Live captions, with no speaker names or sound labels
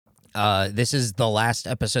This is the last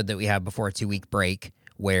episode that we have before a 2-week break,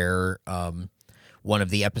 where one of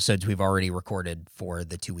the episodes we've already recorded for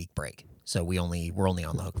the 2-week break. So we're only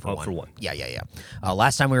on the hook for one. For one. Yeah.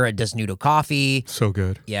 Last time we were at Desnudo Coffee. So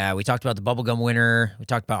good. Yeah, we talked about the bubblegum winner. We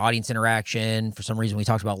talked about audience interaction. For some reason, we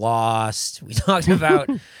talked about Lost. We talked about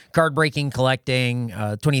card breaking, collecting,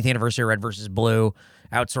 20th anniversary of Red versus Blue,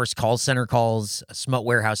 outsourced call center calls, Smut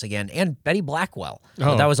Warehouse again, and Betty Blackwell.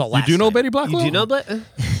 Oh, that was all last You do know time. Betty Blackwell? You do know, but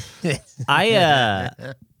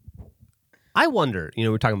I wonder. You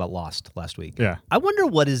know, we were talking about Lost last week. Yeah. I wonder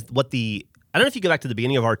what the. I don't know if you go back to the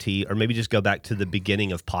beginning of RT, or maybe just go back to the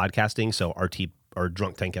beginning of podcasting. So RT or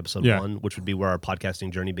Drunk Tank episode 1, which would be where our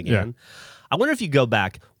podcasting journey began. Yeah. I wonder if you go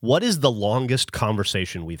back, what is the longest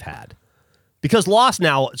conversation we've had? Because Lost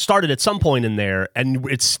now started at some point in there, and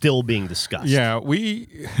it's still being discussed. Yeah,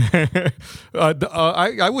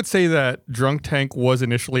 I would say that Drunk Tank was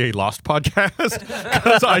initially a Lost podcast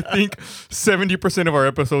because I think 70% of our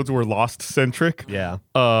episodes were Lost-centric. Yeah.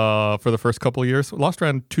 For the first couple of years. Lost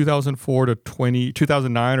ran 2004 to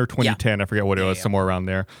 2009 or 2010. I forget what it was, somewhere around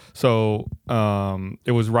there. So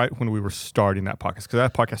it was right when we were starting that podcast, because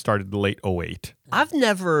that podcast started late 2008.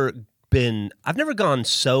 I've never gone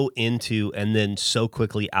so into and then so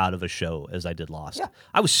quickly out of a show as I did Lost. Yeah.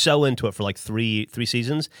 I was so into it for like three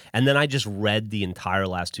seasons, and then I just read the entire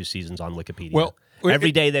last 2 seasons on Wikipedia. Well,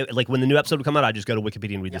 every day, like when the new episode would come out, I just go to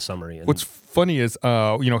Wikipedia and read the summary. And what's funny is,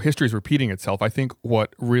 history is repeating itself. I think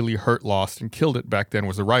what really hurt Lost and killed it back then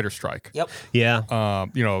was the writer's strike. Yep. Yeah.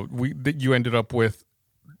 You ended up with,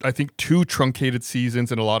 I think, 2 truncated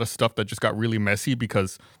seasons and a lot of stuff that just got really messy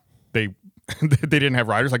because they didn't have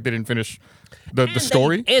writers, like they didn't finish the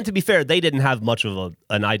story. And to be fair, they didn't have much of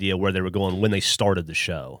an idea where they were going when they started the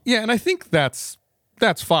show. Yeah, and I think that's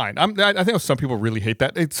fine. I think some people really hate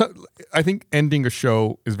that. I think ending a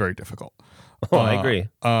show is very difficult. Oh, I agree.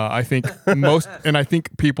 I think I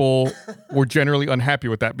think people were generally unhappy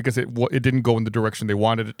with that because it didn't go in the direction they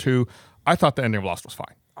wanted it to. I thought the ending of Lost was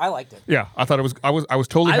fine. I liked it. Yeah, I thought it was. I was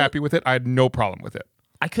totally happy with it. I had no problem with it.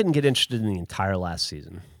 I couldn't get interested in the entire last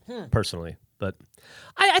season, personally. But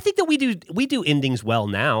I think that we do endings well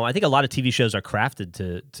now. I think a lot of TV shows are crafted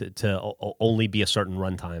to only be a certain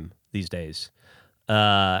runtime these days.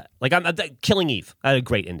 Killing Eve. I had a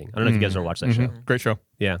great ending. I don't know if you guys ever watched that show. Great show.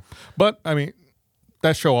 Yeah. But I mean,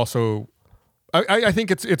 that show also, I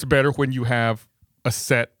think it's better when you have a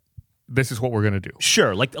set. This is what we're gonna do.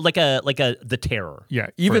 Sure, like The Terror. Yeah.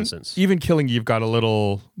 For instance. Even Killing Eve got a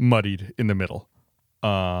little muddied in the middle.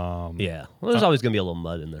 Yeah. Well, there's always gonna be a little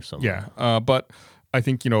mud in there somewhere. Yeah. But I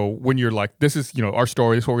think, when you're like, this is, our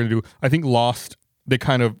story, this is what we're going to do. I think Lost, they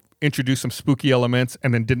kind of introduced some spooky elements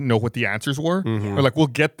and then didn't know what the answers were. They're like, we'll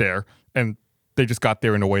get there. And they just got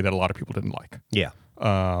there in a way that a lot of people didn't like. Yeah.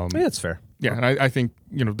 Yeah, that's fair. Yeah. And I think,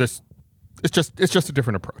 this, it's just a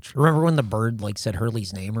different approach. Remember when the bird said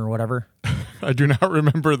Hurley's name or whatever? I do not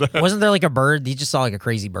remember that. Wasn't there like a bird? You just saw like a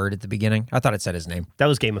crazy bird at the beginning. I thought it said his name. That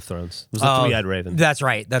was Game of Thrones. It was the Three-Eyed Raven. That's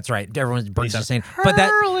right. Everyone's bird's just saying.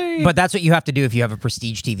 Hurley! But that's what you have to do if you have a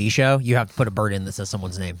prestige TV show. You have to put a bird in that says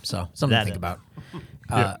someone's name. So something to think about.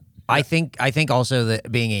 I think also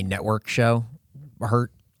that being a network show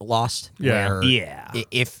hurt Lost. Yeah. Where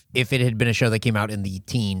if it had been a show that came out in the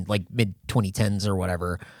mid 2010s or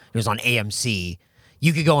whatever, it was on AMC.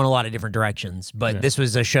 You could go in a lot of different directions, but this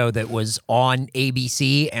was a show that was on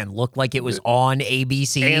ABC and looked like it was on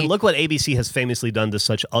ABC. And look what ABC has famously done to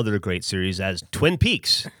such other great series as Twin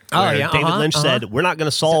Peaks. Oh, yeah. David Lynch said, we're not going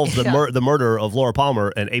to solve the murder of Laura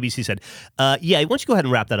Palmer. And ABC said, why don't you go ahead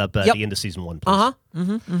and wrap that up at the end of season 1,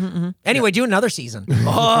 please? Anyway, do another season.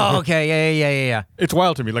 Oh, okay. Yeah. It's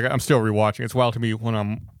wild to me. Like, I'm still rewatching. It's wild to me when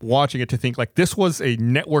I'm watching it to think, like, this was a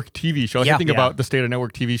network TV show. I think about the state of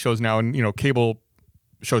network TV shows now, and, cable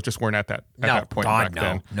shows just weren't at that point back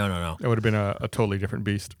then. No. It would have been a totally different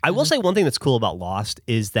beast. I will say one thing that's cool about Lost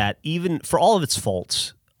is that even for all of its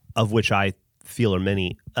faults, of which I feel are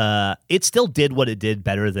many, it still did what it did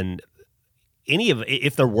better than any of,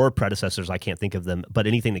 if there were predecessors, I can't think of them, but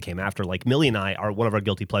anything that came after. Like Millie and I, one of our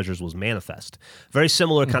guilty pleasures was Manifest. Very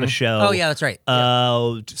similar kind of show. Oh, yeah, that's right.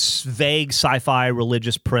 Vague sci-fi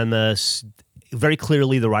religious premise. Very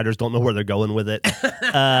clearly, the writers don't know where they're going with it.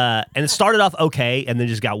 And it started off okay, and then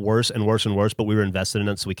just got worse and worse and worse, but we were invested in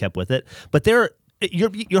it, so we kept with it. But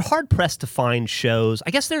you're hard-pressed to find shows.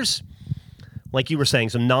 I guess there's, like you were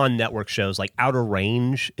saying, some non-network shows. Like Outer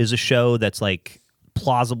Range is a show that's like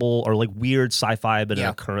plausible or like weird sci-fi, but in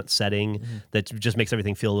a current setting that just makes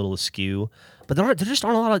everything feel a little askew. But there just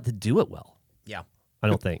aren't a lot to do it well. Yeah. I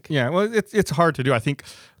don't think. Yeah, well, it's hard to do. I think,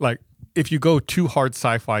 like, if you go too hard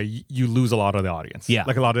sci-fi, you lose a lot of the audience. Yeah.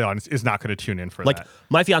 Like a lot of the audience is not going to tune in for Like that.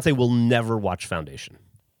 my fiance will never watch Foundation.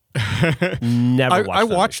 Never I watch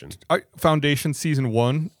watched Foundation season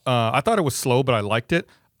 1. I thought it was slow, but I liked it.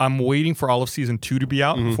 I'm waiting for all of season 2 to be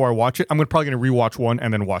out before I watch it. I'm probably going to rewatch 1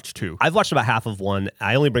 and then watch 2. I've watched about half of 1.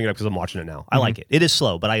 I only bring it up because I'm watching it now. I like it. It is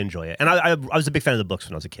slow, but I enjoy it. And I was a big fan of the books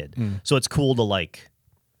when I was a kid. So it's cool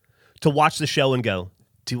to watch the show and go,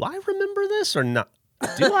 do I remember this or not?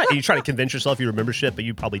 Do I? And you try to convince yourself you remember shit, but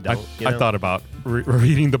you probably don't. I thought about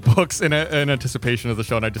reading the books in anticipation of the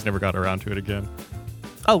show, and I just never got around to it again.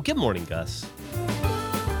 Oh, good morning, Gus.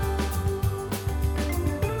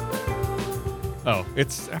 Oh,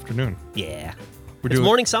 it's afternoon. Yeah. We're It's doing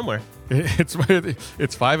morning somewhere.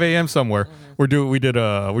 it's 5 a.m. somewhere. We're doing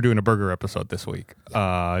a burger episode this week,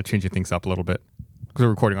 changing things up a little bit because we're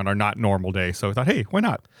recording on our not normal day. So I thought, hey, why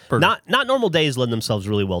not? Burger. Not normal days lend themselves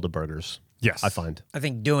really well to burgers. Yes, I find. I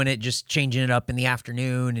think doing it, just changing it up in the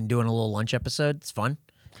afternoon and doing a little lunch episode, it's fun.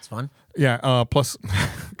 It's fun. Yeah. Plus,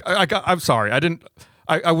 I'm sorry.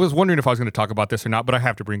 I was wondering if I was going to talk about this or not, but I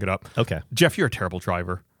have to bring it up. Okay. Jeff, you're a terrible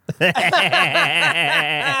driver.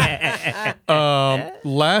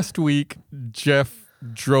 Last week, Jeff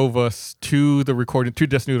drove us to the recording, to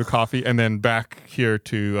Desnudo Coffee, and then back here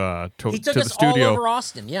to He took the us studio. all over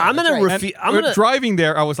Austin. Yeah, I'm that's gonna right. And driving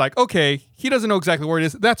there, I was like, okay, he doesn't know exactly where it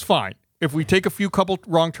is. That's fine. If we take a few couple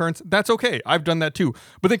wrong turns, that's okay. I've done that too.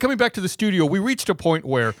 But then coming back to the studio, we reached a point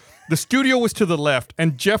where the studio was to the left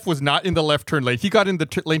and Jeff was not in the left turn lane. He got in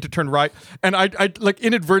the lane to turn right. And I like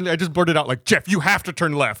inadvertently, I just blurted out like, Jeff, you have to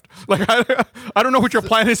turn left. Like, I don't know what your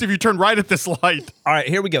plan is if you turn right at this light. All right,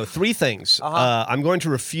 here we go. 3 things. I'm going to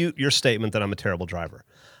refute your statement that I'm a terrible driver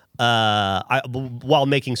while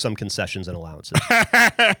making some concessions and allowances.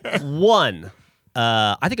 1,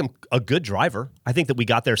 I think I'm a good driver. I think that we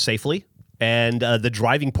got there safely. And the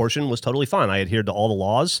driving portion was totally fine. I adhered to all the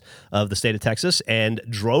laws of the state of Texas and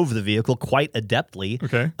drove the vehicle quite adeptly,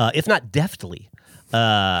 if not deftly.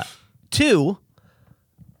 2,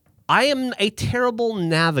 I am a terrible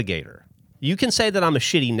navigator. You can say that I'm a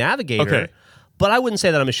shitty navigator, but I wouldn't say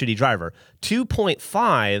that I'm a shitty driver.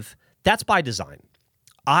 2.5, that's by design.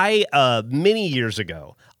 Many years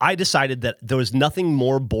ago, I decided that there was nothing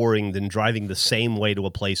more boring than driving the same way to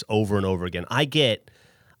a place over and over again.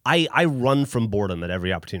 I run from boredom at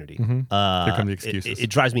every opportunity. Here come the excuses. It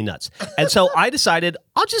drives me nuts. And so I decided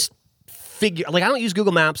I'll just I don't use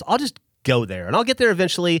Google Maps. I'll just go there and I'll get there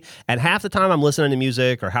eventually. And half the time I'm listening to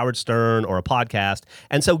music or Howard Stern or a podcast.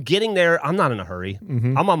 And so getting there, I'm not in a hurry.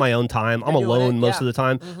 I'm on my own time. I'm alone most of the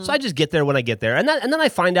time. So I just get there when I get there. And then I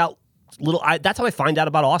find out that's how I find out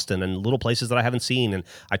about Austin and little places that I haven't seen. And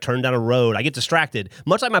I turn down a road. I get distracted,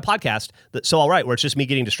 much like my podcast. So all right, where it's just me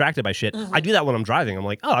getting distracted by shit. I do that when I'm driving. I'm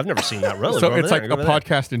like, oh, I've never seen that road. So it's like a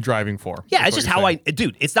podcast in driving form. Yeah, it's just how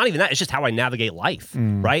dude, it's not even that. It's just how I navigate life,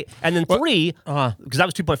 right? And then 3, because that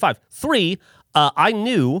was 2.5. 3, I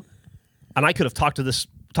knew, and I could have talked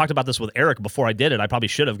about this with Eric before I did it. I probably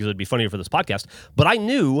should have because it'd be funnier for this podcast. But I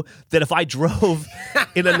knew that if I drove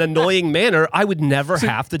in an annoying manner, I would never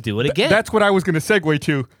have to do it again. That's what I was going to segue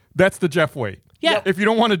to. That's the Jeff way. Yeah. If you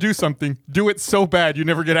don't want to do something, do it so bad you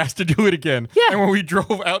never get asked to do it again. Yeah. And when we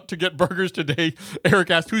drove out to get burgers today, Eric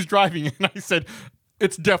asked, who's driving? And I said,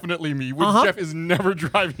 it's definitely me. Jeff is never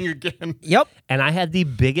driving again. Yep. And I had the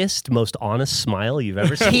biggest, most honest smile you've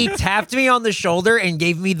ever seen. He tapped me on the shoulder and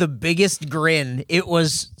gave me the biggest grin. It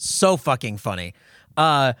was so fucking funny.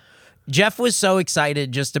 Jeff was so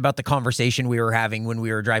excited just about the conversation we were having when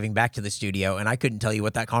we were driving back to the studio, and I couldn't tell you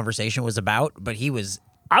what that conversation was about, but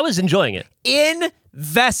I was enjoying it.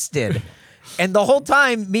 Invested. And the whole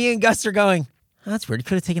time, me and Gus are going, oh, that's weird. You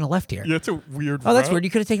could have taken a left here. Yeah, it's a weird Oh, that's route. weird. You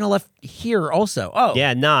could have taken a left here also. Oh.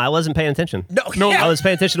 Yeah, no, I wasn't paying attention. No, I was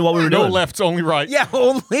paying attention to what we were No doing. lefts, only right. Yeah,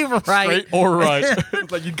 only right. Straight or right.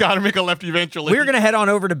 It's like you got to make a left eventually. We were going to head on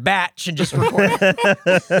over to Batch and just record.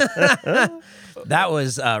 That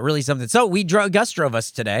was really something. So Gus drove us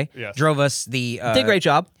today. Yes. Drove us the Did a great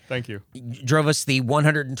job. Thank you. drove us the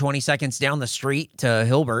 120 seconds down the street to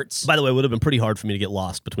Hilbert's. By the way, it would have been pretty hard for me to get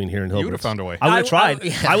lost between here and Hilbert's. You would have found a way. I would have tried.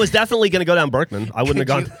 yeah. I was definitely going to go down Berkman. I wouldn't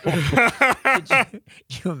have gone.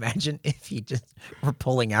 Could you imagine if he just were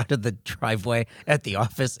pulling out of the driveway at the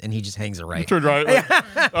office and he just hangs a right? Turn right.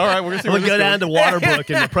 All right, we're going to see I where would this go down to goes.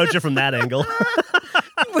 Waterbrook and approach it from that angle.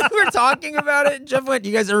 We were talking about it. Jeff went,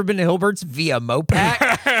 you guys ever been to Hilbert's via Mopac?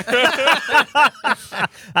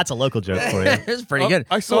 That's a local joke for you. It was pretty good.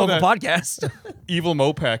 I saw Local that. podcast. Evil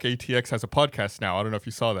Mopac ATX has a podcast now. I don't know if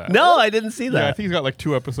you saw that. No, I didn't see Yeah, I that. think he's got like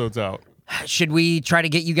 2 episodes out. Should we try to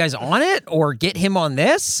get you guys on it or get him on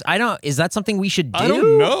this? Is that something we should do? I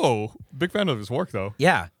don't know. Big fan of his work, though.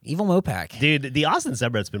 Yeah, Evil Mopac. Dude, the Austin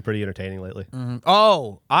subreddit's been pretty entertaining lately.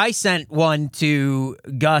 Oh, I sent one to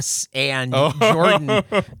Gus and Jordan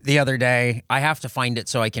the other day. I have to find it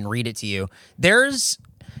so I can read it to you.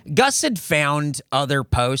 Gus had found other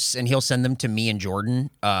posts, and he'll send them to me and Jordan,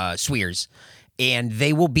 Swears, and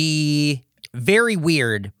they will be very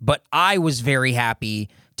weird, but I was very happy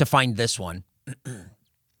to find this one.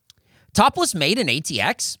 Topless maid in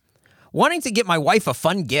ATX? Wanting to get my wife a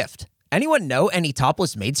fun gift. Anyone know any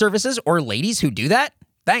topless maid services or ladies who do that?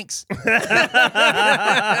 Thanks. What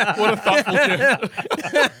a thoughtful gift.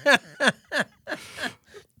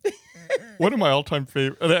 One of my all-time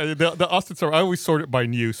favorite, the Austin Summer. I always sort it by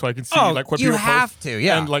new, so I can see like what you people have post to,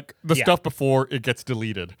 yeah. and like the stuff before it gets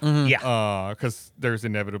deleted. Yeah. Because there's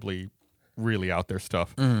inevitably really out there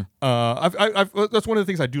stuff. That's one of the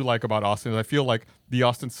things I do like about Austin. Is I feel like the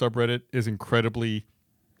Austin subreddit is incredibly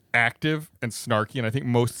active and snarky, and I think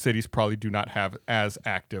most cities probably do not have as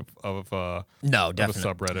active of Definitely. a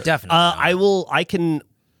subreddit. Definitely.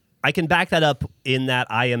 I can back that up in that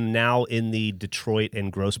I am now in the Detroit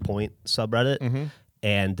and Grosse Pointe subreddit,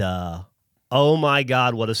 and oh my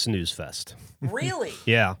God, what a snooze fest! Really?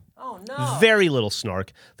 Yeah. Oh no. Very little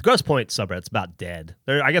snark. The Grosse Pointe subreddit's about dead.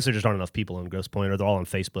 I guess there just aren't enough people on Grosse Pointe, or they're all on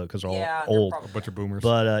Facebook because they're all old. A bunch of boomers.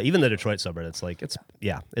 But even the Detroit subreddit's like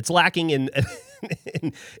it's lacking in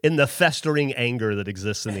the festering anger that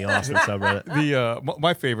exists in the Austin subreddit.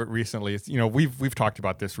 My favorite recently is we've talked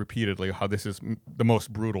about this repeatedly, how this is the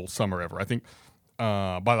most brutal summer ever. I think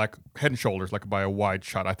by like head and shoulders, like by a wide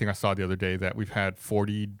shot. I think I saw the other day that we've had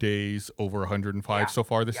 40 days over 105 so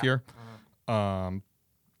far this year.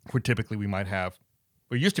 Where typically we might have,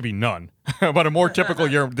 well, it used to be none, but a more typical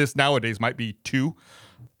year this nowadays might be 2.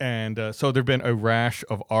 And so there've been a rash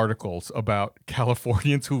of articles about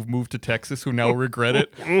Californians who've moved to Texas who now regret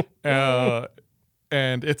it.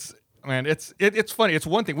 And it's funny. It's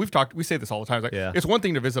one thing we say this all the time. It's like, it's one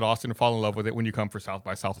thing to visit Austin and fall in love with it when you come for South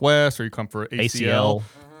by Southwest or you come for ACL.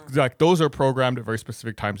 Like those are programmed at very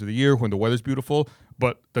specific times of the year when the weather's beautiful,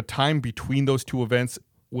 but the time between those two events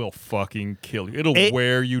will fucking kill you. It'll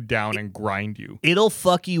wear you down and grind you. It'll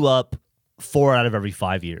fuck you up 4 out of every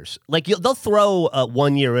 5 years. Like they'll throw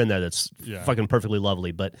 1 year in there that's fucking perfectly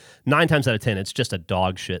lovely, but 9 times out of 10, it's just a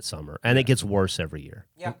dog shit summer, and it gets worse every year.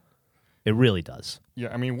 Yeah, it really does.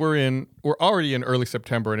 Yeah, I mean we're already in early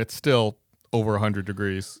September, and it's still over 100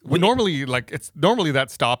 degrees. Normally that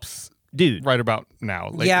stops. Dude, right about now.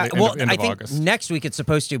 End of I think August. Next week it's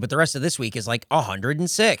supposed to, but the rest of this week is like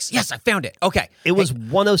 106. Yes, I found it. Okay. It was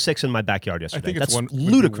 106 in my backyard yesterday. I think it's That's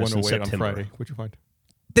ludicrous in 108 September. on Friday. What'd you find?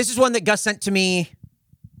 This is one that Gus sent to me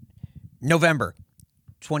November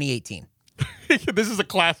 2018. This is a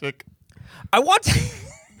classic. I want to...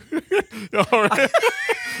 All right.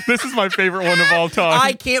 This is my favorite one of all time.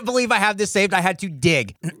 I can't believe I have this saved. I had to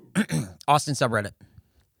dig. Austin subreddit.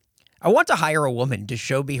 I want to hire a woman to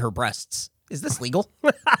show me her breasts. Is this legal?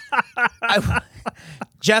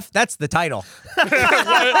 Jeff, that's the title.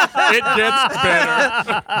 It gets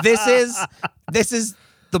better. This is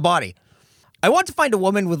the body. I want to find a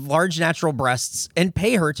woman with large natural breasts and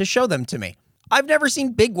pay her to show them to me. I've never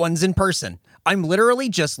seen big ones in person. I'm literally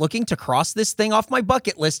just looking to cross this thing off my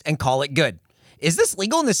bucket list and call it good. Is this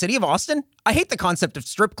legal in the city of Austin? I hate the concept of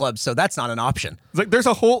strip clubs, so that's not an option. It's like there's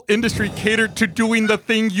a whole industry catered to doing the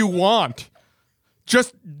thing you want.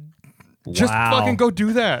 Just fucking go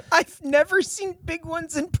do that. I've never seen big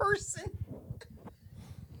ones in person.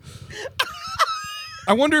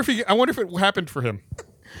 I wonder if it happened for him.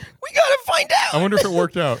 We gotta find out. I wonder if it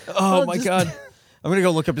worked out. Oh my God. I'm gonna go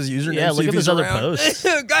look up his username. Yeah, look up his other posts.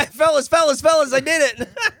 fellas, I did it.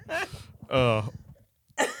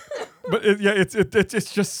 But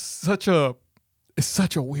it's just such a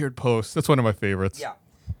weird post. That's one of my favorites. Yeah.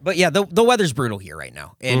 But yeah, the weather's brutal here right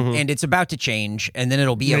now, and it's about to change, and then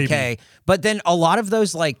it'll be okay. But then a lot of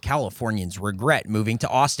those like Californians regret moving to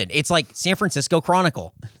Austin. It's like San Francisco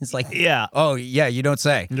Chronicle. It's like, oh yeah, you don't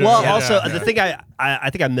say. Yeah. Well, also the thing I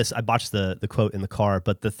think I botched the quote in the car,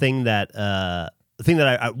 but the thing that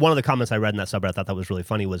one of the comments I read in that subreddit I thought that was really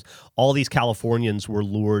funny was all these Californians were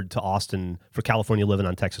lured to Austin for California living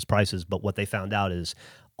on Texas prices, but what they found out is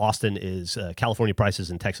Austin is California prices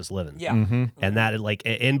and Texas living. Yeah. Mm-hmm. And that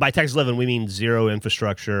and by Texas living we mean zero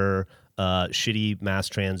infrastructure, shitty mass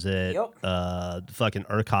transit, fucking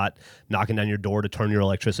ERCOT knocking down your door to turn your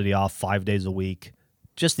electricity off 5 days a week.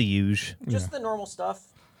 Just the usual. Just the normal stuff.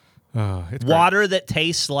 Water that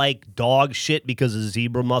tastes like dog shit because of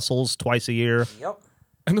zebra mussels twice a year. Yep.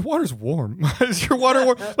 And the water's warm. Is your water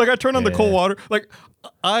warm? Like, I turn on the cold water. Like,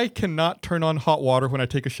 I cannot turn on hot water when I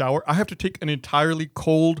take a shower. I have to take an entirely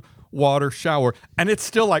cold water shower. And it's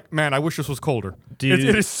still like, man, I wish this was colder. Dude.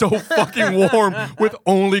 It is so fucking warm with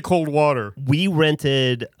only cold water. We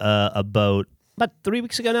rented a boat about 3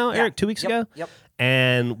 weeks ago now, Eric, 2 weeks ago. Yep.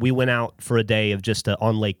 And we went out for a day of just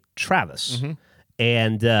on Lake Travis.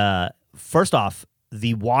 And first off,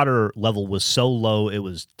 the water level was so low, it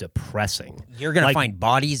was depressing. You're going to Like, find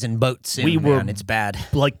bodies in boats soon, man. It's bad.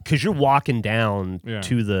 Like, because you're walking down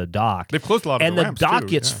to the dock. They've closed a lot of and the the ramps, dock too,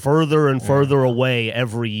 gets yeah. further and further away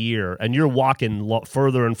every year, and you're walking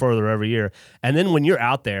further and further every year. And then when you're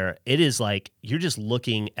out there, it is like you're just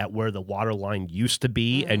looking at where the water line used to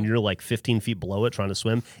be, and you're like 15 feet below it trying to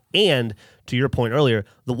swim. And to your point earlier,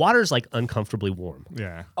 the water is like uncomfortably warm.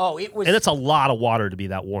 Yeah. Oh, it was. And it's a lot of water to be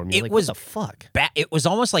that warm. You're It like, was- what the fuck? It was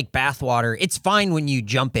almost like bath water. It's fine when you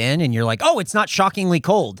jump in and you're like, oh, it's not shockingly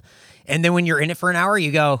cold. And then when you're in it for an hour,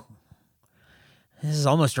 you go, this is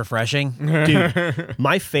almost refreshing. Dude,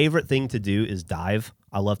 my favorite thing to do is dive.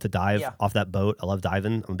 I love to dive Yeah. off that boat. I love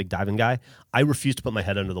diving. I'm a big diving guy. I refused to put my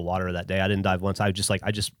head under the water that day. I didn't dive once. I just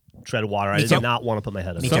treaded water. I Me did too. not want to put my head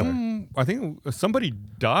under Me the too. water. I think somebody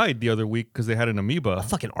died the other week because they had an amoeba. A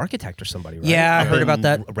fucking architect or somebody, right? Yeah, I heard In about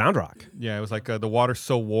that. Round Rock. Yeah, it was like the water's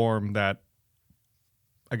so warm that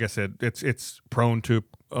I guess it's prone to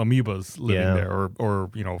amoebas living there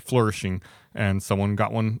or flourishing, and someone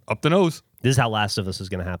got one up the nose. This is how Last of Us is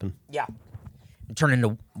going to happen. Yeah. Turn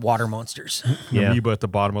into water monsters. An Yeah. amoeba at the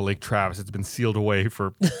bottom of Lake Travis. It's been sealed away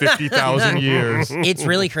for 50,000 years. It's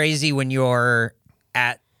really crazy when you're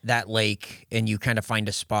at that lake and you kind of find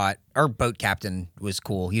a spot. Our boat captain was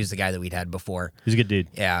cool. He was the guy that we'd had before. He's a good dude.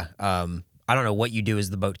 Yeah. I don't know what you do as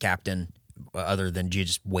the boat captain other than you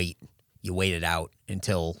just wait. You wait it out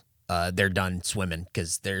until they're done swimming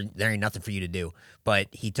because there ain't nothing for you to do. But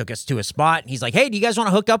he took us to a spot and he's like, hey, do you guys want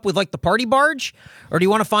to hook up with like the party barge or do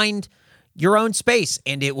you want to find your own space?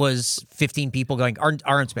 And it was 15 people going,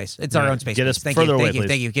 our own space. It's our own space. Get us Thank further you, away, thank you, please.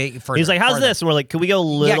 thank you, thank you. Further, He's like, how's farther. this? And we're like, can we go a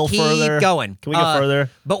little keep further? going. Can we go further?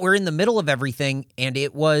 But we're in the middle of everything, and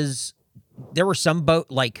there were some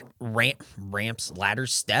boat like ramps,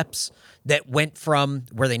 ladders, steps that went from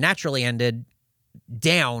where they naturally ended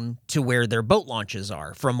down to where their boat launches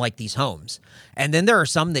are from like these homes. And then there are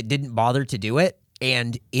some that didn't bother to do it,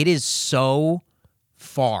 and it is so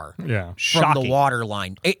far Yeah. from Shocking. the water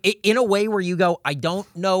line in a way where you go, I don't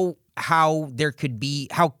know how there could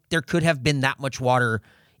have been that much water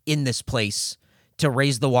in this place to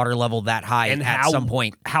raise the water level that high And at some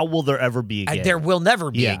point. How will there ever be again? There will never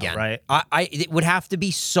be Yeah, again. right. It would have to be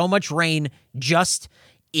so much rain just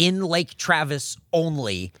in Lake Travis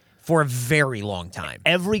only for a very long time.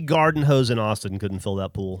 Every garden hose in Austin couldn't fill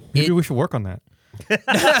that pool. Maybe we should work on that.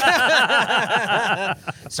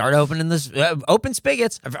 Start opening this open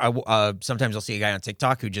spigots. Sometimes I'll see a guy on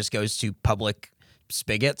TikTok who just goes to public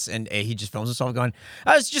spigots and he just films himself going,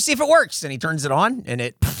 let's just see if it works. And he turns it on and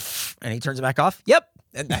he turns it back off. Yep.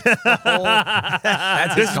 And that's the whole,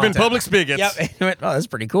 that's his This has been content. Public Spigots. Yep. And he went, oh, that's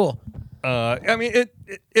pretty cool. I mean,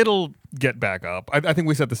 it'll get back up. I think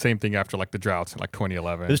we said the same thing after like the droughts in like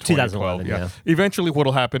 2011. It was 2012, 2011, Eventually,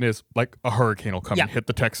 what'll happen is like a hurricane will come Yeah. and hit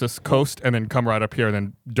the Texas coast and then come right up here and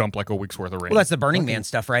then dump like a week's worth of rain. Well, that's the Burning Man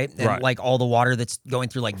stuff, right? And Right. like all the water that's going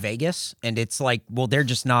through like Vegas. And it's like, well, they're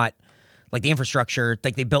just not like the infrastructure,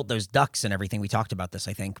 like they built those ducts and everything. We talked about this,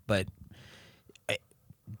 I think, but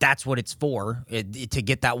that's what it's for, to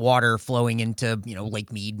get that water flowing into,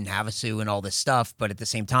 Lake Mead and Havasu and all this stuff. But at the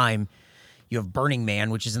same time, you have Burning Man,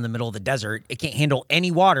 which is in the middle of the desert. It can't handle any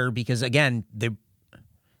water because, again, the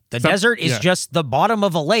desert is just the bottom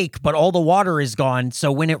of a lake, but all the water is gone.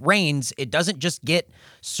 So when it rains, it doesn't just get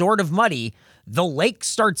sort of muddy. The lake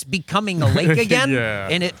starts becoming a lake again, Yeah.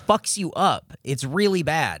 and it fucks you up. It's really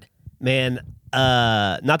bad. Man,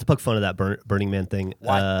 not to poke fun of that Burning Man thing.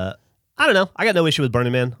 What? I don't know. I got no issue with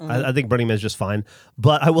Burning Man. Mm-hmm. I think Burning Man's just fine.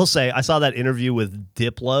 But I will say, I saw that interview with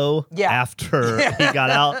Diplo after he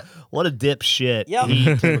got out. What a dipshit Yep.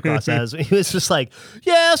 he came across as. He was just like,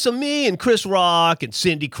 yeah, so me and Chris Rock and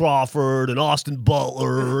Cindy Crawford and Austin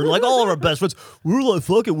Butler and like all of our best friends, we were like,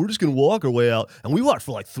 fuck it, we're just going to walk our way out. And we walked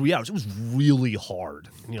for like 3 hours. It was really hard.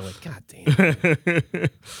 And you're like, God damn.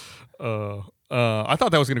 I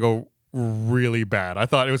thought that was going to go really bad. I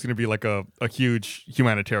thought it was going to be like a huge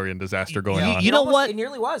humanitarian disaster going on. You know what? It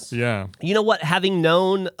nearly was. Yeah. You know what? Having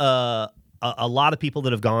known a lot of people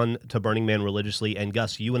that have gone to Burning Man religiously, and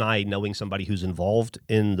Gus, you and I knowing somebody who's involved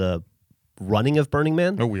in the running of Burning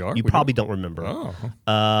Man. Oh, we are? You We probably don't remember. Oh.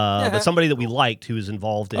 But somebody that we liked who is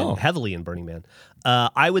involved heavily in Burning Man.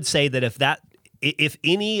 I would say that if that if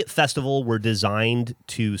any festival were designed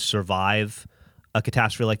to survive a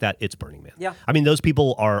catastrophe like that, it's Burning Man. Yeah. I mean, those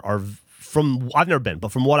people are from, I've never been,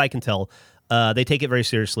 but from what I can tell, they take it very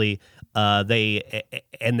seriously. They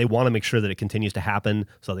want to make sure that it continues to happen,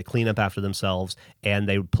 so they clean up after themselves and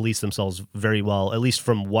they police themselves very well, at least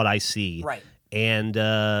from what I see. Right. And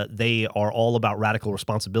they are all about radical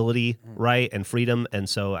responsibility, right, and freedom. And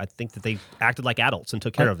so I think that they acted like adults and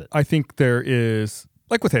took care of it. I think there is,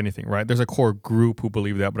 like with anything, right? There's a core group who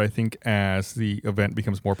believe that, but I think as the event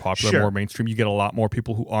becomes more popular, Sure. more mainstream, you get a lot more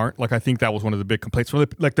people who aren't. Like I think that was one of the big complaints from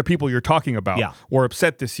the people you're talking about Yeah. were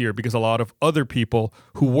upset this year because a lot of other people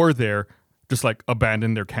who were there just like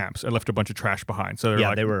abandoned their camps and left a bunch of trash behind. So they're Yeah,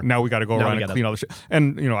 like, they were- now we got to go now we around and gotta- clean all the shit.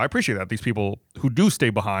 And I appreciate that these people who do stay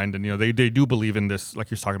behind and they do believe in this,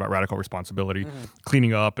 like you're talking about radical responsibility,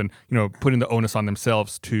 cleaning up and putting the onus on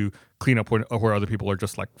themselves to clean up where other people are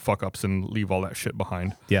just like fuck ups and leave all that shit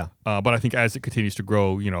behind. Yeah. But I think as it continues to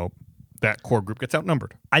grow, that core group gets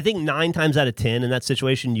outnumbered. I think 9 times out of 10 in that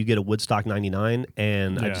situation, you get a Woodstock 99.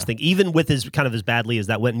 And I Yeah. just think even with as badly as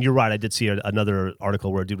that went, and you're right, I did see another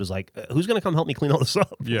article where a dude was like, who's going to come help me clean all this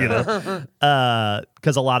up? Yeah.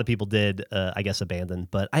 Because a lot of people did, I guess, abandon.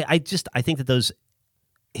 But I think that those,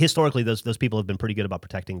 historically, those people have been pretty good about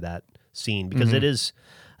protecting that scene because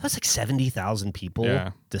that's like 70,000 people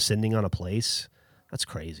Yeah. descending on a place. That's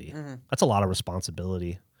crazy. That's a lot of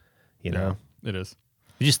responsibility, you know? It is.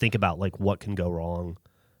 You just think about like what can go wrong.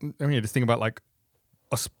 I mean, just think about like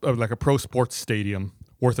a pro sports stadium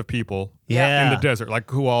worth of people Yeah. in the desert, like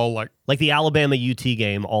who all like, Like the Alabama UT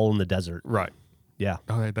game, all in the desert. right. Yeah.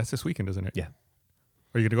 Oh, that's this weekend, isn't it? Yeah.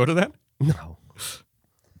 Are you going to go to that? No.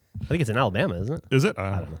 I think it's in Alabama, isn't it? Is it?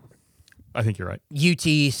 I don't know. I think you're right.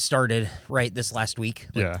 UT started right this last week,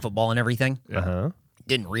 like Yeah. football and everything. Yeah. Uh-huh.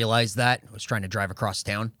 Didn't realize that. I was trying to drive across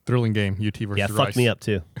town. Thrilling game, UT versus Yeah, Rice. fucked me up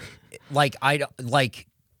too.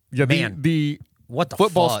 Yeah, Man. the What the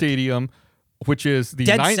football fuck? stadium, which is the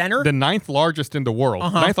Dead center? the ninth largest in the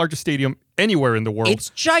world, ninth largest stadium anywhere in the world. It's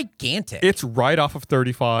gigantic. It's right off of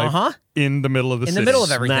 35 Uh-huh. in the middle of the In city. the middle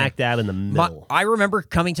of everything. Smack dab in the middle. I remember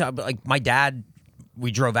coming to my dad.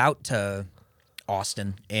 We drove out to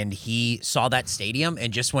Austin, and he saw that stadium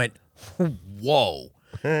and just went, "Whoa!"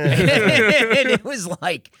 And it was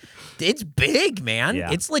like, it's big, man.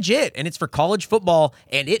 Yeah. It's legit, and it's for college football,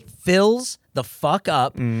 and it fills the fuck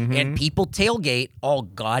up, Mm-hmm. and people tailgate all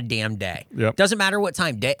goddamn day. Yep. Doesn't matter what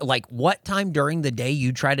time day, like what time during the day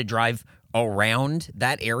you try to drive around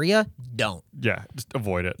that area. Don't. Yeah, just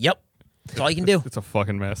avoid it. Yep. That's all you can do. It's a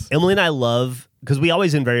fucking mess. Emily and I love, because we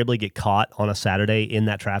always invariably get caught on a Saturday in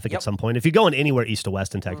that traffic at some point. If you're going anywhere east to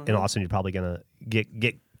west in Austin, you're probably going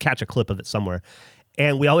to catch a clip of it somewhere.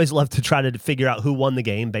 And we always love to try to figure out who won the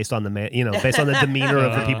game based on the based on the demeanor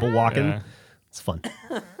of the people walking. Yeah. It's fun.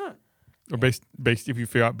 Or based if you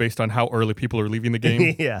figure out based on how early people are leaving the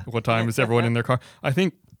game. Yeah. What time is everyone in their car? I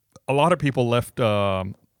think a lot of people left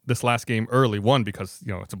this last game early. One, because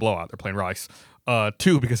it's a blowout. They're playing Rice.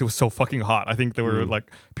 Two, because it was so fucking hot. I think there were like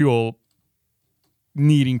people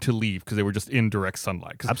needing to leave because they were just in direct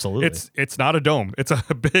sunlight. 'Cause Absolutely. It's not a dome. It's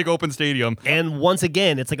a big open stadium. And once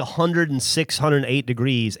again, it's like 106, 108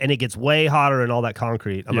 degrees, and it gets way hotter in all that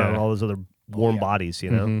concrete around Yeah. all those other warm bodies,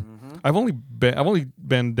 I've only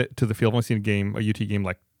been to the field. I've only seen a UT game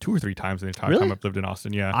like 2 or 3 times in the entire Really? time I've lived in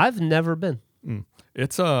Austin. Yeah. I've never been.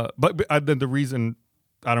 It's then the reason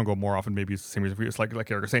I don't go more often, maybe it's the same reason for you. It's like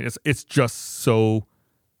Eric was saying, it's just so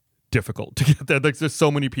difficult to get there. Like, there's so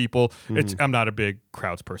many people. I'm not a big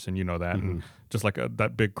crowds person, you know that, and just like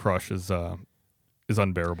that big crush is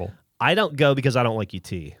unbearable. I don't go because I don't like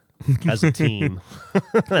UT as a team. I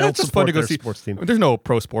don't It's just fun support to go their see. sports team. There's no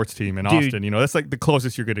pro sports team in Dude. Austin. That's like the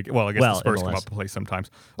closest you're gonna get. Well, I guess Well, the Spurs come MLS. up to play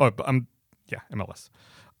sometimes. Oh, but MLS.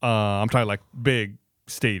 I'm talking like big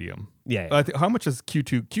stadium. Yeah. How much is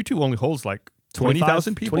Q2? Q2 only holds like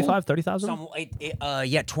 20,000 people. 25, 30,000? Some,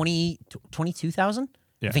 22,000?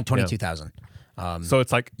 Yeah. I think 22,000. So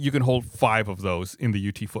it's like you can hold 5 of those in the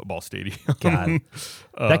UT football stadium. God.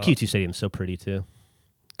 That Q2 stadium's so pretty, too.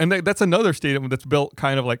 And that's another stadium that's built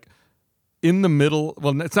kind of like in the middle.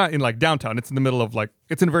 Well, it's not in like downtown. It's in the middle of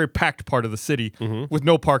it's in a very packed part of the city with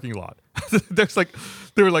no parking lot.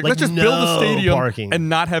 They were like, let's just build a no stadium parking. and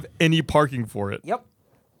not have any parking for it. Yep.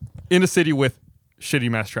 In a city with shitty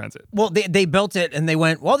mass transit. Well, they built it and they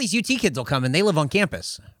went, well, these UT kids will come and they live on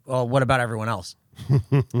campus. Well, what about everyone else?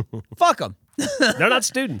 Fuck them. They're not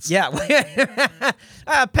students. Yeah.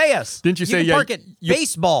 Pay us. Didn't you say, can park at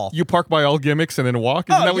baseball? You park by all gimmicks and then walk?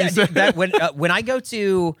 Isn't that what you said? When I go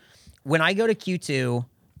to Q2,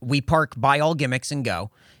 we park by all gimmicks and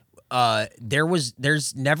go.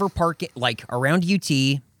 There's never parking like around UT.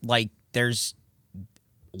 Like there's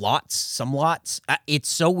some lots. It's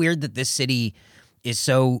so weird that this city is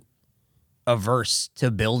so averse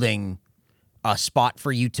to building a spot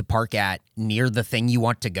for you to park at near the thing you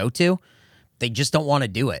want to go to. They just don't want to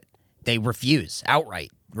do it. They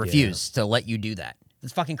outright refuse to let you do that.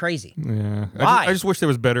 It's fucking crazy. Yeah. Why? I just wish there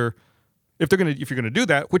was better. If you're gonna do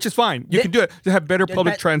that, which is fine, you can do it to have better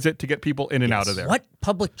public transit to get people in and out of there. What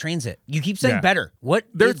public transit? You keep saying better. What?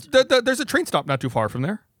 There's a train stop not too far from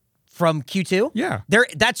there. From Q2? Yeah.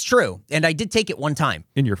 That's true. And I did take it one time.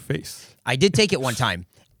 In your face. I did take it one time.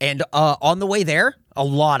 And on the way there, a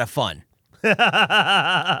lot of fun.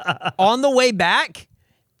 On the way back,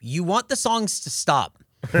 you want the songs to stop.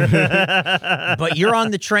 But you're on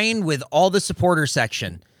the train with all the supporter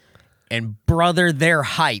section. And brother, they're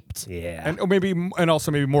hyped. Yeah. And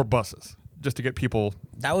also maybe more buses just to get people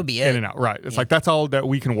that would be in and out. Right. It's like that's all that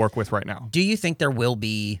we can work with right now. Do you think there will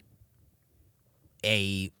be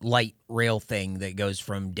a light rail thing that goes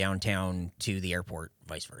from downtown to the airport,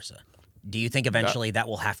 vice versa? Do you think eventually that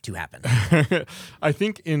will have to happen? I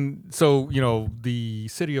think the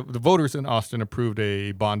voters in Austin approved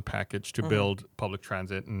a bond package to build public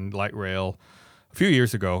transit and light rail a few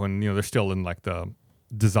years ago, and they're still in like the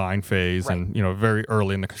design phase and very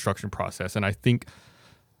early in the construction process. And I think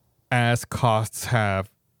as costs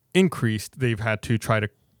have increased, they've had to try to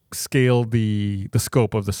scale the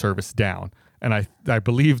scope of the service down. And I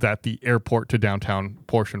believe that the airport to downtown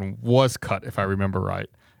portion was cut, if I remember right,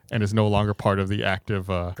 and is no longer part of the active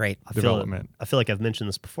development. I feel like I've mentioned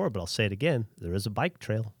this before, but I'll say it again. There is a bike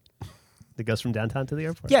trail that goes from downtown to the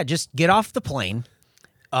airport. Yeah, just get off the plane.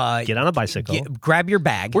 Get on a bicycle. Grab your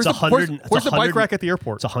bag. Where's the bike rack at the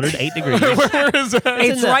airport? It's 108 degrees. Where is that?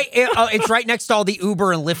 It's right next to all the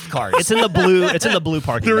Uber and Lyft cars. It's in the blue. It's in the blue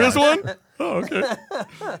parking lot. There is one? Oh, okay.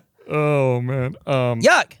 Oh man.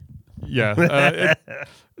 Yuck. Yeah.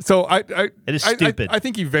 So it is stupid. I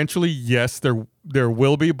think eventually, yes, there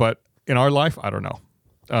will be, but in our life, I don't know.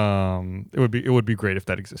 It would be great if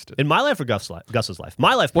that existed. In my life or Gus's life?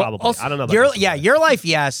 My life, probably. Also, I don't know about your life,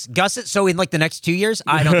 yes. Gus, so in like the next 2 years,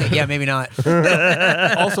 I don't think, maybe not.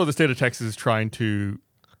 Also, the state of Texas is trying to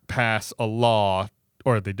pass a law,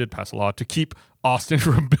 or they did pass a law, to keep Austin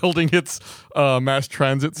from building its mass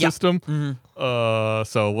transit system. Mm-hmm.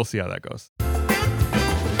 So we'll see how that goes.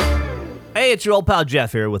 Hey, it's your old pal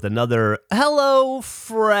Jeff here with another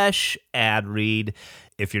HelloFresh ad read.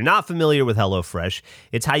 If you're not familiar with HelloFresh,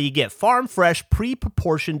 it's how you get farm-fresh,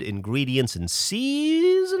 pre-proportioned ingredients and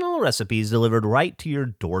seasonal recipes delivered right to your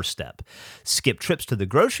doorstep. Skip trips to the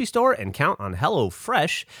grocery store and count on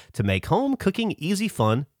HelloFresh to make home cooking easy,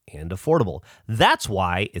 fun, and affordable. That's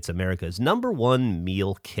why it's America's #1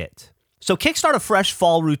 meal kit. So kickstart a fresh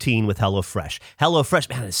fall routine with HelloFresh. HelloFresh,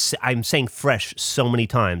 man, I'm saying fresh so many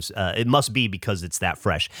times. It must be because it's that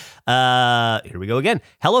fresh. Here we go again.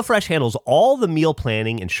 HelloFresh handles all the meal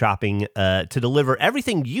planning and shopping to deliver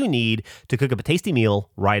everything you need to cook up a tasty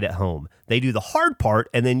meal right at home. They do the hard part,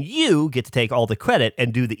 and then you get to take all the credit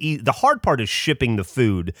and do the hard part is shipping the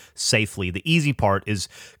food safely. The easy part is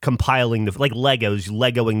compiling like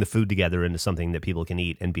Legoing the food together into something that people can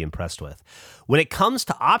eat and be impressed with. When it comes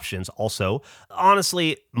to options, also,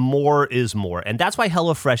 honestly, more is more. And that's why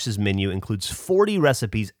HelloFresh's menu includes 40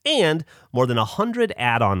 recipes and more than 100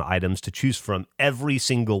 add-on items to choose from every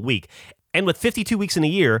single week. And with 52 weeks in a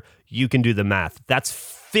year, you can do the math. That's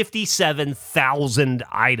 57,000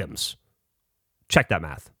 items. Check that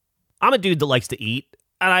math. I'm a dude that likes to eat,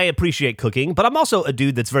 and I appreciate cooking, but I'm also a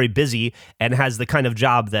dude that's very busy and has the kind of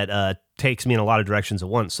job that takes me in a lot of directions at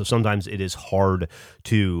once. So sometimes it is hard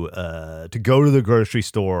to go to the grocery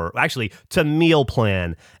store, actually to meal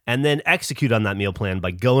plan, and then execute on that meal plan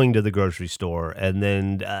by going to the grocery store and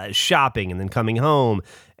then shopping and then coming home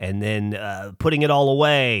and then putting it all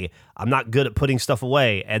away. I'm not good at putting stuff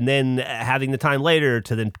away, and then having the time later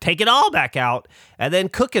to then take it all back out and then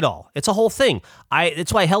cook it all. It's a whole thing.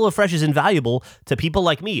 It's why HelloFresh is invaluable to people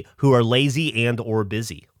like me who are lazy and or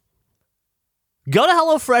busy. Go to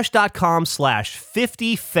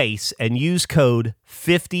HelloFresh.com/50face and use code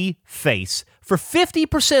 50face for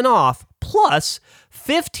 50% off plus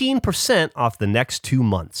 15% off the next 2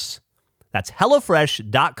 months. That's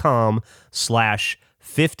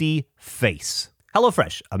HelloFresh.com/50face.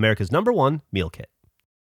 HelloFresh, America's #1 meal kit.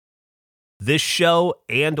 This show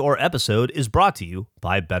and or episode is brought to you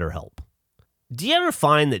by BetterHelp. Do you ever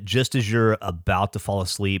find that just as you're about to fall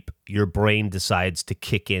asleep, your brain decides to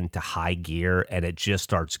kick into high gear and it just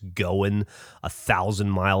starts going 1,000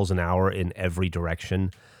 miles an hour in every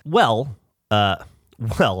direction? Well, as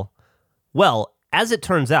it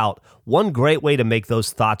turns out, one great way to make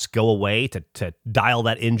those thoughts go away, to dial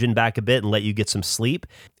that engine back a bit and let you get some sleep,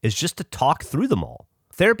 is just to talk through them all.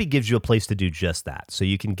 Therapy gives you a place to do just that, so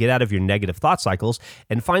you can get out of your negative thought cycles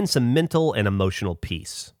and find some mental and emotional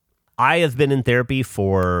peace. I have been in therapy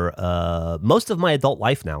for most of my adult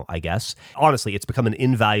life now, I guess. Honestly, it's become an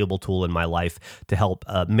invaluable tool in my life to help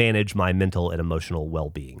manage my mental and emotional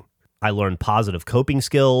well-being. I learned positive coping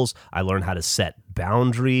skills. I learned how to set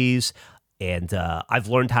boundaries. And I've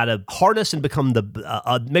learned how to harness and become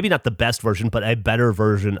maybe not the best version, but a better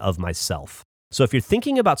version of myself. So if you're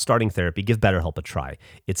thinking about starting therapy, give BetterHelp a try.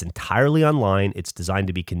 It's entirely online. It's designed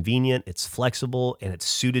to be convenient. It's flexible, and it's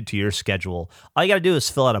suited to your schedule. All you got to do is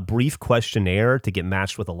fill out a brief questionnaire to get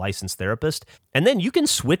matched with a licensed therapist. And then you can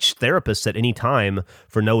switch therapists at any time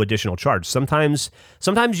for no additional charge. Sometimes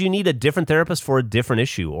you need a different therapist for a different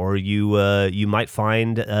issue, or you might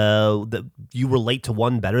find that you relate to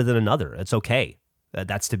one better than another. It's okay.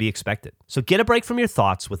 That's to be expected. So get a break from your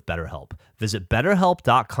thoughts with BetterHelp. Visit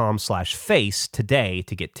BetterHelp.com/face today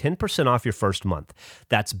to get 10% off your first month.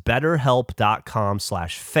 That's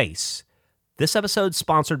BetterHelp.com/face. This episode's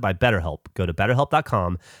sponsored by BetterHelp. Go to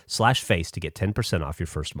BetterHelp.com/face to get 10% off your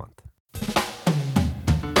first month.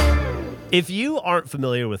 If you aren't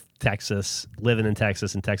familiar with Texas, living in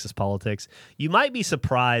Texas and Texas politics, you might be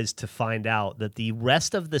surprised to find out that the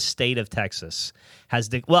rest of the state of Texas has,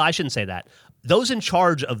 well, I shouldn't say that. Those in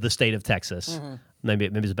charge of the state of Texas, maybe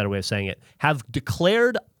it's a better way of saying it, have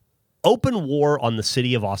declared open war on the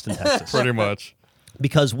city of Austin, Texas. Pretty much.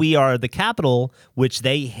 Because we are the capital, which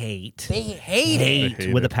they hate. They hate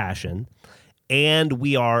it. With a passion. And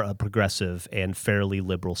we are a progressive and fairly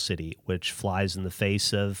liberal city, which flies in the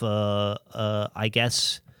face of, I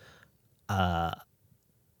guess, I'm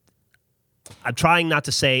trying not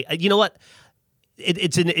to say, you know what?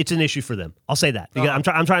 It's an issue for them. I'll say that. I'm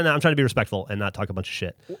trying to be respectful and not talk a bunch of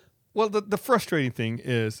shit. Well, the frustrating thing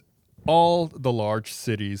is all the large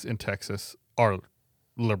cities in Texas are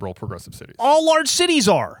liberal progressive cities. All large cities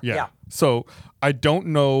are. Yeah. So I don't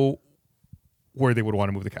know where they would want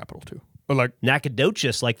to move the capital to. But like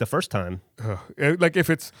Nacogdoches, like the first time. Like if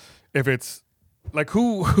it's like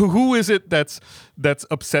who is it that's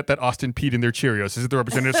upset that Austin peed in their Cheerios? Is it the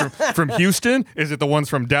representatives from Houston? Is it the ones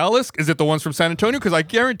from Dallas? Is it the ones from San Antonio? Because I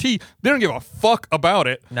guarantee they don't give a fuck about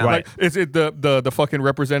it. No. Like, is it the fucking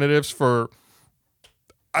representatives for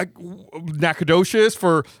Nacogdoches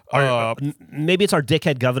for maybe it's our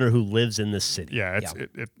dickhead governor who lives in this city. Yeah, that's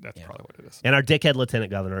probably what it is. And our dickhead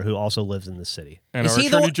lieutenant governor who also lives in this city. And Is our he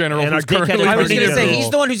the attorney one- general. and our who's dickhead currently I was going to Attorney say, General.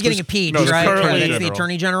 he's the one who's getting impeached, no, the right? current That's attorney the general.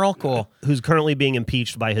 attorney general? Cool. Who's currently being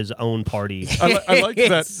impeached by his own party. I like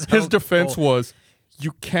that. It's so His defense cool. was,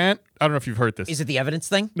 you can't. I don't know if you've heard this. Is it the evidence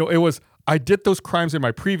thing? No, it was, I did those crimes in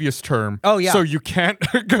my previous term. Oh, yeah. So you can't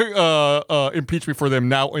impeach me for them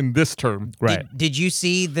now in this term. Right. Did you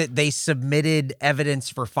see that they submitted evidence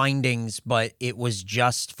for findings, but it was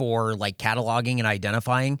just for like cataloging and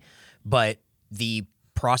identifying, but the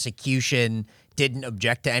prosecution didn't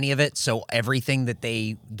object to any of it, so everything that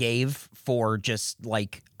they gave for just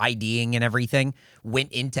like IDing and everything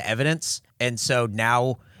went into evidence, and so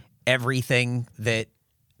now everything that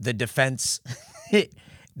the defense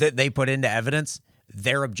that they put into evidence,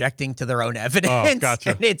 they're objecting to their own evidence. Oh,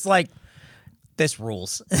 gotcha. And it's like, this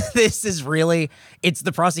rules. This is really, it's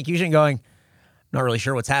the prosecution going, not really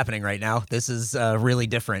sure what's happening right now. This is really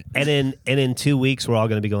different. And in 2 weeks, we're all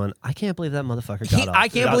going to be going, I can't believe that motherfucker got off. I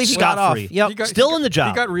can't believe he got off. scot-free. Yep. Still in the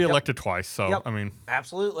job. He got reelected twice. So Yep. I mean,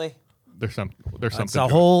 Absolutely. there's something. It's to a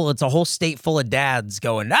it. whole state full of dads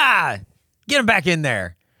going, get him back in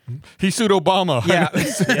there. He sued Obama. Yeah.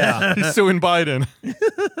 Yeah. He's suing Biden.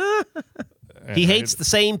 He hates the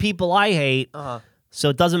same people I hate, so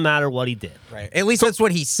it doesn't matter what he did. Right. At least that's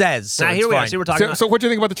what he says. So Now, it's here we are. fine. See, we're talking So, so what do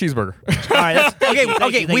you think about the cheeseburger? All right, that's,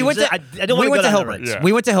 Okay. We went to I don't we want went to to go down that road. Hilbert's. Yeah.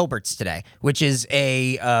 We went to Hilbert's today, which is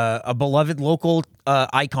a beloved local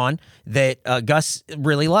icon that Gus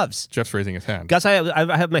really loves. Jeff's raising his hand. Gus,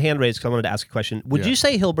 I have my hand raised because I wanted to ask a question. Would Yeah. you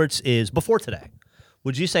say Hilbert's is, before today,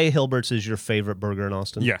 would you say Hilbert's is your favorite burger in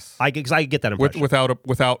Austin? Yes. Because I get that impression.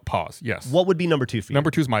 Without pause. Yes. What would be number 2 for you? Number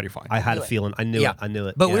 2 is Mighty Fine. I had a feeling. I knew it. I knew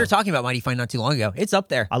it. But we Yeah. were talking about Mighty Fine not too long ago. It's up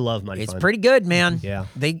there. I love Mighty It's Fine. pretty good, man. Yeah.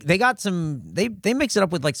 They got some. They mix it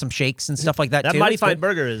up with like some shakes and stuff like that. That too. Mighty It's Fine good.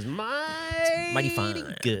 burger is mighty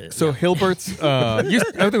fine. good. So Hilbert's, I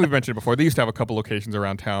think we've mentioned it before. They used to have a couple locations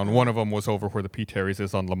around town. One of them was over where the P. Terry's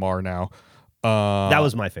is on Lamar now. That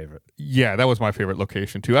was my favorite. Yeah, that was my favorite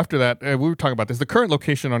location too. After that, we were talking about this. The current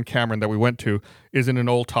location on Cameron that we went to is in an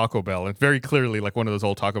old Taco Bell. It's very clearly like one of those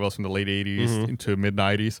old Taco Bells from the late 80s into mid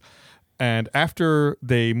 90s. And after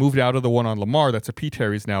they moved out of the one on Lamar, that's a P.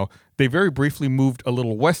 Terry's now, they very briefly moved a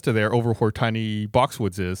little west of there over where Tiny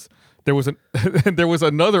Boxwoods is. There was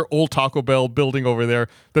another old Taco Bell building over there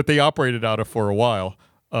that they operated out of for a while.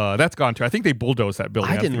 That's gone too. I think they bulldozed that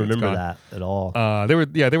building. I didn't think it's remember gone. that at all.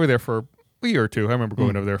 They were there for a year or two. I remember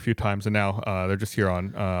going over there a few times, and now they're just here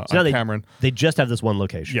on now Cameron. They just have this one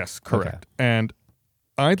location. Yes, correct. And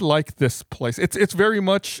I like this place. It's very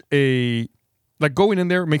much like going in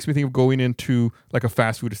there makes me think of going into like a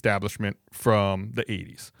fast food establishment from the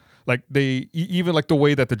 80s. Like even like the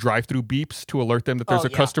way that the drive-through beeps to alert them that there's a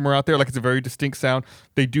customer out there. Like it's a very distinct sound.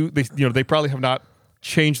 They probably have not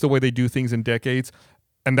changed the way they do things in decades,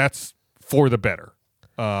 and that's for the better.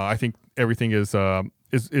 I think everything is the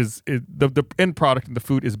end product and the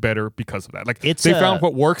food is better because of that. Like they found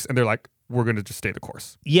what works, and they're like, we're going to just stay the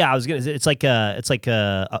course. Yeah, it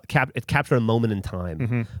captured a moment in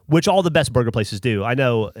time, which all the best burger places do. I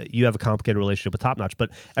know you have a complicated relationship with Top Notch, but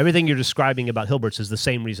everything you're describing about Hilbert's is the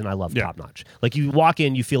same reason I love Top Notch. Like you walk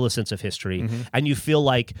in, you feel a sense of history, and you feel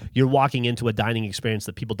like you're walking into a dining experience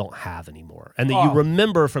that people don't have anymore, and that you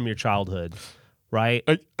remember from your childhood, right?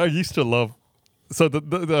 I used to love. So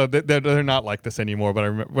they're not like this anymore, but I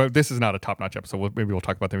remember, well, this is not a top-notch episode. Maybe we'll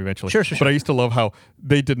talk about them eventually. Sure. But I used to love how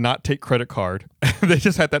they did not take credit card. They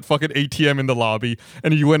just had that fucking ATM in the lobby,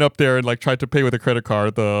 and you went up there and like tried to pay with a credit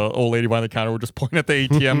card. The old lady behind the counter would just point at the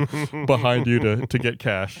ATM behind you to get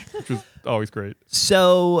cash, which was always great.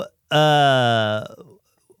 So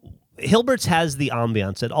Hilbert's has the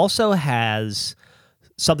ambiance. It also has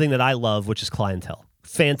something that I love, which is clientele.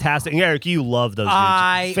 Fantastic. And Eric, you love those dudes.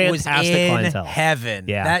 I Fantastic was in clientele. heaven.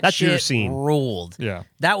 Yeah, that's your scene. Ruled. Yeah.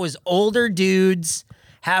 That was older dudes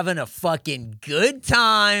having a fucking good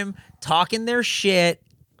time, talking their shit,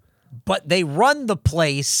 but they run the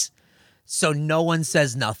place so no one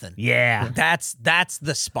says nothing. Yeah. That's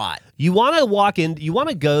the spot. You want to walk in, you want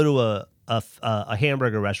to go to a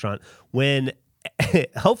hamburger restaurant when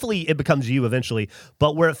hopefully it becomes you eventually,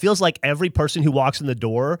 but where it feels like every person who walks in the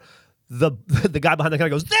door, the guy behind the counter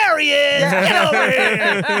goes, there he is! Get over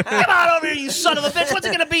here! Come on over here, you son of a bitch! What's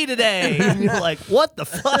it gonna be today? And you're like, what the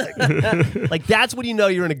fuck? Like that's when you know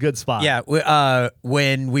you're in a good spot. Yeah,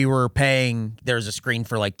 when we were paying, there was a screen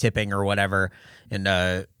for like tipping or whatever, and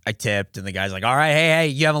I tipped, and the guy's like, all right, hey,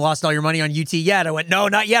 you haven't lost all your money on UT yet? I went, no,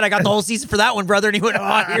 not yet. I got the whole season for that one, brother. And he went, oh,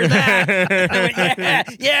 I hear that. I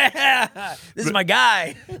went, yeah, this is my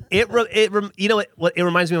guy. It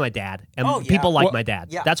reminds me of my dad, and people like my dad.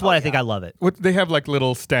 Yeah. That's why I think I love it. They have like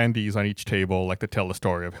little standees on each table, like to tell the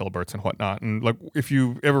story of Hilbert's and whatnot. And like if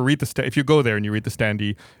you ever read if you go there and you read the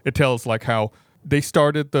standee, it tells like how they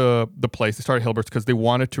started the place. They started Hilbert's because they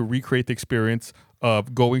wanted to recreate the experience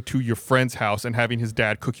of going to your friend's house and having his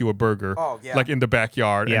dad cook you a burger, like in the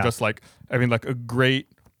backyard, and just like having like a great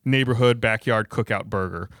neighborhood backyard cookout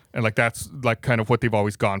burger, and like that's like kind of what they've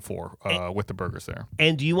always gone for with the burgers there.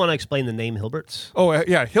 And do you want to explain the name Hilbert's? Oh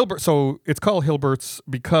yeah, Hilbert. So it's called Hilbert's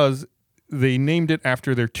because they named it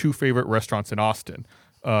after their two favorite restaurants in Austin.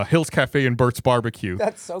 Hill's Cafe and Bert's Barbecue.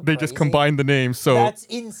 That's so They just crazy. combined the names, so That's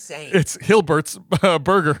insane. it's Hilbert's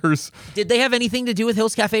Burgers. Did they have anything to do with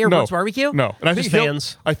Hill's Cafe or No, Bert's Barbecue? No, and I Just think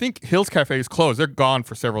fans. I think Hill's Cafe is closed. They're gone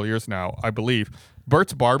for several years now, I believe.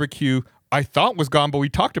 Bert's Barbecue, I thought was gone, but we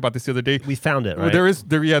talked about this the other day. We found it, right? There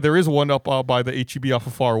is one up by the HEB off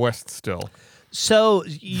of Far West still. So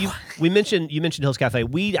you mentioned Hill's Cafe.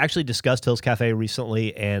 We actually discussed Hill's Cafe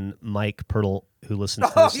recently, and Mike Pirtle, who listens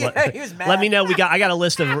to this, he was mad. let me know. I got a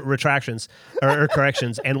list of retractions or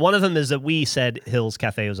corrections, and one of them is that we said Hill's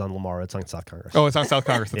Cafe was on Lamar. It's on South Congress. Oh, it's on South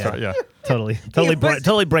Congress. That's right. Yeah. Totally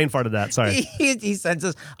brain farted that. Sorry. He sends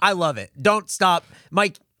us. I love it. Don't stop,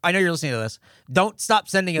 Mike. I know you're listening to this. Don't stop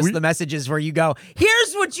sending us the messages where you go,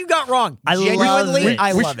 here's what you got wrong. I love Genuinely, it.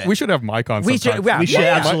 I love it. We should have Mike on. We sometime. should- We should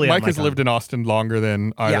Yeah. absolutely. Mike have has on. lived in Austin longer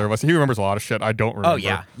than either of us. He remembers a lot of shit I don't remember. Oh,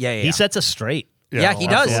 yeah. He sets us straight. Yeah, he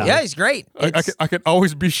does. absolutely. Yeah, he's great. I can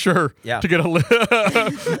always be sure Yeah. to get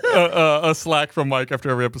a Slack from Mike after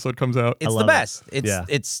every episode comes out. It's the love best. it.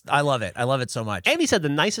 It's I love it. I love it so much. And he said the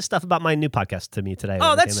nicest stuff about my new podcast to me today. Oh,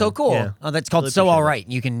 when it that's came so in. cool. Yeah. Oh, that's called Really So appreciate All it. Right.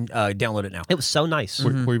 You can download it now. It was so nice.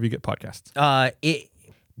 Where do you get podcasts?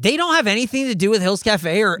 They don't have anything to do with Hill's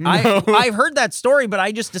Cafe, or I've heard that story, but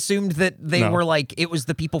I just assumed that they were like, it was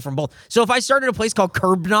the people from both. So if I started a place called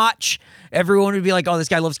Curb Notch, everyone would be like, oh, this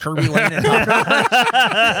guy loves Kirby Lane. And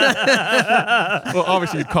Well,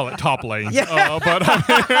 obviously you'd call it Top Lane. Yeah.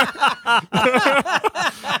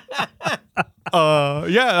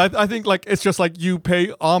 I think like it's just like you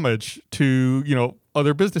pay homage to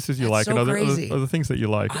other businesses you like so and other crazy. other things that you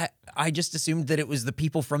like. I just assumed that it was the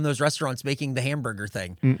people from those restaurants making the hamburger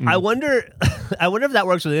thing. I wonder if that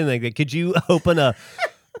works with anything. Like, could you open a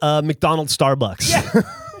McDonald's Starbucks?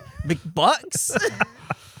 McBucks?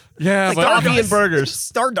 Yeah, but Coffee and burgers.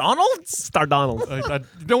 Star Donald's? Star Donald.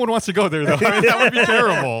 no one wants to go there though. I mean, that would be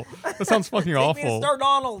terrible. That sounds fucking Take me to awful. Star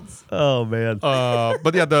Donald's. Oh man.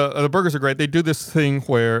 But yeah, the burgers are great. They do this thing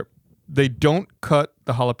where they don't cut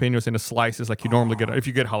the jalapenos into slices like you normally get. If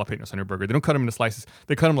you get jalapenos on your burger, they don't cut them into slices.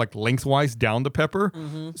 They cut them like lengthwise down the pepper,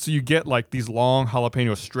 so you get like these long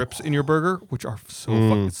jalapeno strips in your burger, which are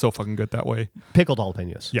so fucking good that way. Pickled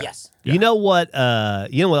jalapenos. Yeah. Yes. You know what?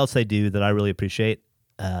 You know what else they do that I really appreciate,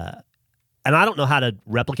 and I don't know how to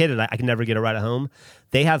replicate it. I can never get it right at home.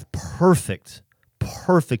 They have perfect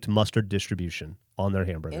mustard distribution on their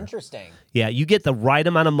hamburger. Interesting. Yeah, you get the right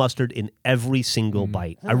amount of mustard in every single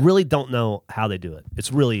bite. I really don't know how they do it.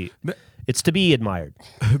 It's to be admired.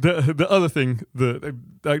 The other thing,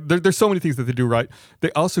 there's so many things that they do right.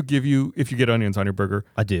 They also give you, if you get onions on your burger,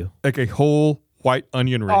 I do. like a whole white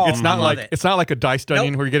onion ring. Oh, It's not I love like it. it's not like a diced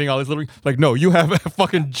onion where you're getting all these little like no, you have a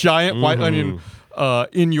fucking giant white onion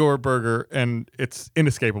in your burger, and it's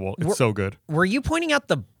inescapable. It's so good. Were you pointing out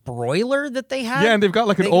the broiler that they have? Yeah, and they've got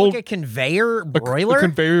like an They old like a conveyor a broiler.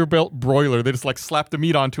 conveyor belt broiler. They just like slap the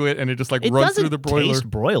meat onto it, and it just like It runs doesn't through the broiler. taste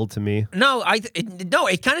broiled to me. No,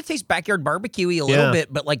 it kind of tastes backyard barbecue-y a little Yeah.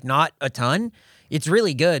 bit, but like not a ton. It's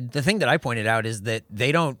really good. The thing that I pointed out is that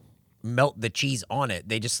they don't melt the cheese on it.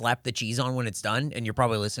 They just slap the cheese on when it's done, and you're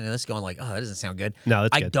probably listening to this going like, "Oh, that doesn't sound good." No,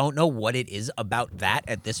 it's I good. don't know what it is about that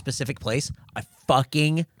at this specific place. I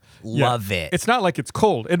fucking Yeah. love it. It's not like it's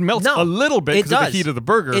cold. It melts No, a little bit it because of the does. heat of the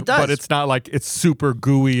burger, It does. but it's not like it's super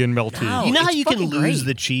gooey and melty. No. You know how it's you can fucking lose great.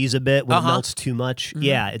 the cheese a bit when it Uh-huh. melts too much?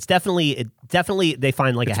 Yeah, it's definitely they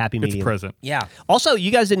find like a happy It's medium. present. yeah. Also, you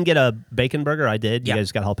guys didn't get a bacon burger. I did. You Yeah.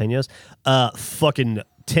 guys got jalapenos. Fucking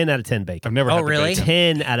 10 out of 10 bacon. I've never Oh, had the really? bacon.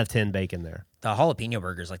 10 out of 10 bacon there. The jalapeno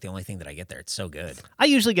burger is like the only thing that I get there. It's so good. I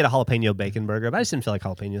usually get a jalapeno bacon burger, but I just didn't feel like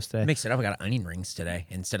jalapenos today. Mix it up. I got onion rings today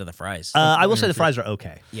instead of the fries. I will say the fries are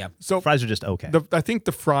okay. yeah. So Fries are just okay. I think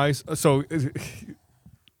the fries. So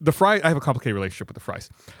the fry. I have a complicated relationship with the fries.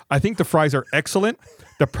 I think the fries are excellent.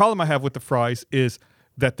 The problem I have with the fries is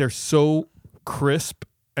that they're so crisp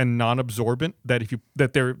and non-absorbent that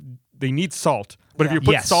they need salt. But if you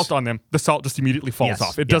put Yes. salt on them, the salt just immediately falls Yes,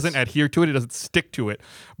 off. It yes. doesn't adhere to it. It doesn't stick to it.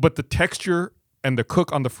 But the texture and the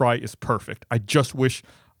cook on the fry is perfect. I just wish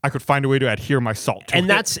I could find a way to adhere my salt to and it.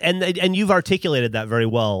 that's and you've articulated that very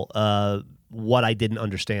well. What I didn't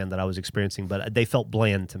understand that I was experiencing, but they felt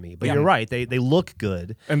bland to me. But Yeah. you're right; they look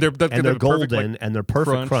good and they're and they're the perfect, golden like, and they're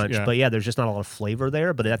perfect crunch. yeah. But yeah, there's just not a lot of flavor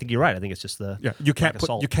there. But I think you're right. I think it's just the Yeah, you can't lack of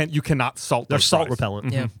salt. you cannot salt. They're those salt fries.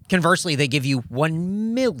 repellent. Yeah. Conversely, they give you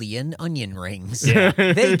 1 million onion rings. Yeah.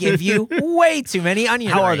 They give you way too many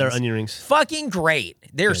onion How rings. are their onion rings? Fucking great.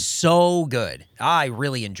 They're so good. I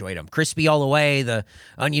really enjoyed them. Crispy all the way. The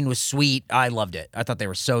onion was sweet. I loved it. I thought they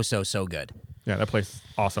were so good. Yeah, that place is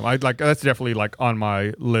awesome. That's definitely like on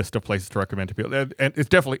my list of places to recommend to people. And it's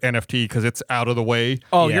definitely NFT because it's out of the way.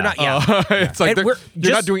 Oh, Yeah. you're not. Yeah. It's like And we're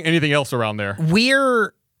you're not just- doing anything else around there.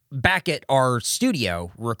 We're back at our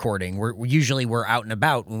studio recording. We're out and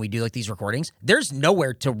about when we do like these recordings. There's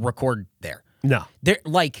nowhere to record there. No.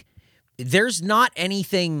 There's not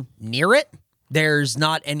anything near it. There's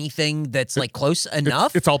not anything that's like close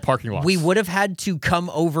enough. It's all parking lots. We would have had to come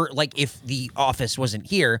over, like if the office wasn't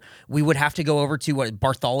here, we would have to go over to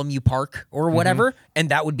Bartholomew Park or whatever, and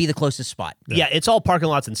that would be the closest spot. Yeah, it's all parking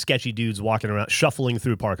lots and sketchy dudes walking around, shuffling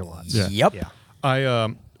through parking lots. Yeah. Yep. Yeah.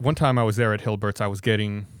 I one time I was there at Hilbert's. I was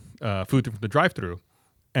getting food from the drive-through,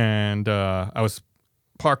 and I was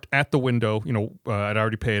parked at the window. I'd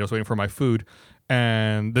already paid. I was waiting for my food,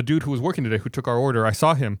 and the dude who was working today, who took our order, I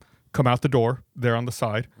saw him come out the door there on the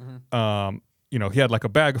side. He had like a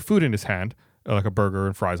bag of food in his hand, like a burger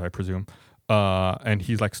and fries, I presume. And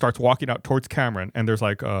he's like starts walking out towards Cameron, and there's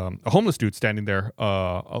like a homeless dude standing there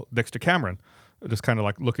next to Cameron, just kind of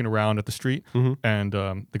like looking around at the street. And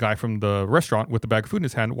the guy from the restaurant with the bag of food in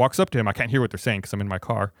his hand walks up to him. I can't hear what they're saying because I'm in my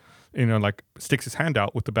car. Like sticks his hand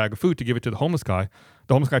out with the bag of food to give it to the homeless guy.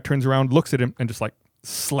 The homeless guy turns around, looks at him, and just like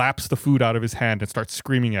slaps the food out of his hand and starts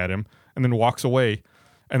screaming at him, and then walks away.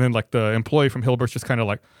 And then like the employee from Hilbert's just kind of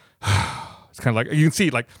like, it's kind of like, you can see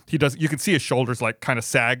like you can see his shoulders like kind of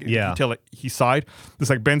sag. Yeah. You can tell like he sighed. Just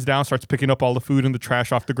like bends down, starts picking up all the food and the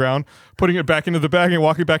trash off the ground, putting it back into the bag and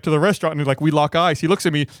walking back to the restaurant. And like we lock eyes. He looks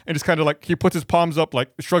at me and just kind of like, he puts his palms up,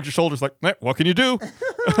 like shrugs his shoulders like, what can you do?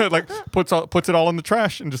 Like puts it all in the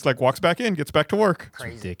trash and just like walks back in, gets back to work.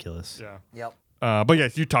 Ridiculous. Yeah. Yep. But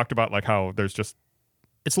yes, you talked about like how there's just,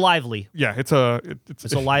 It's lively. yeah, it's a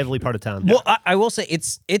lively part of town. Well, I will say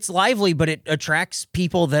it's lively, but it attracts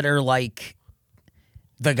people that are like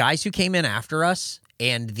the guys who came in after us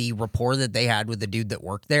and the rapport that they had with the dude that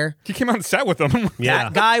worked there. He came out and sat with them. Yeah.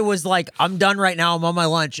 That guy was like, I'm done right now. I'm on my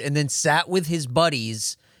lunch. And then sat with his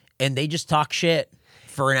buddies and they just talk shit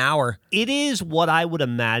for an hour. It is what I would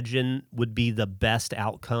imagine would be the best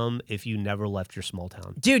outcome if you never left your small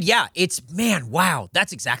town. Dude, yeah. Wow.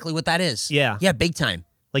 That's exactly what that is. Yeah. Yeah, big time.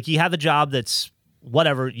 Like you have a job that's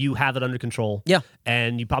whatever, you have it under control. Yeah.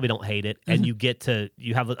 And you probably don't hate it. And you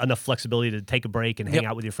have enough flexibility to take a break and hang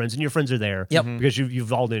out with your friends. And your friends are there. Yep. Because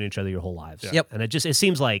you've all known each other your whole lives. Yep. And it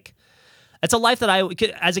seems like it's a life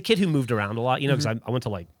that as a kid who moved around a lot, because I went to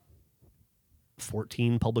like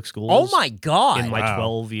 14 public schools. Oh my God. In my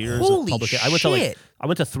 12 years Holy of public shit. I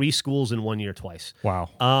went to 3 schools in 1 year twice. Wow.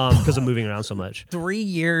 Because of moving around so much. 3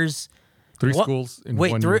 years. 3 What? schools in Wait,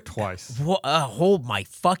 1 year twice. Oh my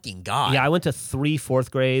fucking God. Yeah, I went to 3 4th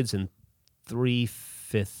grades and 3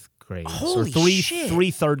 5th grades. Holy or 3 shit.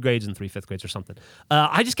 3 3rd grades and 3 5th grades or something.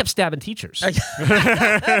 I just kept stabbing teachers.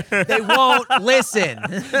 They won't listen.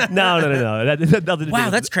 No. That had nothing to Wow,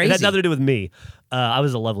 do that's It had crazy. nothing to do with me. I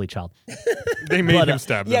was a lovely child. They made But, him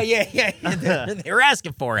stab them. Yeah. They were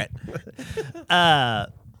asking for it.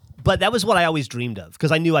 But that was what I always dreamed of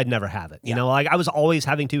because I knew I'd never have it. You know, like I was always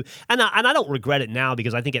having to, and I don't regret it now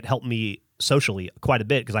because I think it helped me socially quite a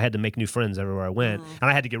bit because I had to make new friends everywhere I went,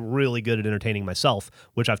 and I had to get really good at entertaining myself,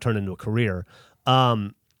 which I've turned into a career.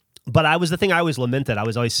 But I was the thing I always lamented.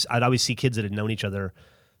 I'd always see kids that had known each other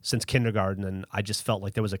since kindergarten, and I just felt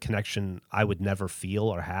like there was a connection I would never feel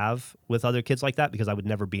or have with other kids like that because I would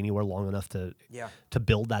never be anywhere long enough to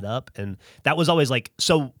build that up, and that was always like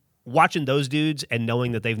so. Watching those dudes and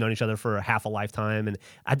knowing that they've known each other for half a lifetime, and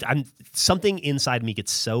I'm something inside me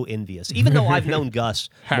gets so envious. Even though I've known Gus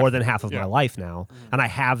more than half of my life now, and I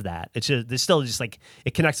have that, it's still just like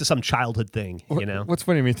it connects to some childhood thing, you know. What's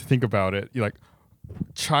funny to me to think about it, you like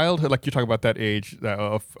childhood, like you talk about that age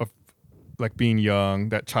of like being young,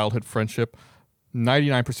 that childhood friendship.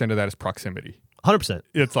 99% of that is proximity. 100%.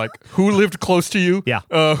 It's like who lived close to you,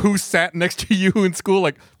 who sat next to you in school.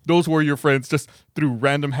 Like those were your friends just through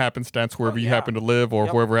random happenstance wherever you happen to live or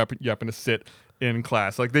wherever you happen to sit in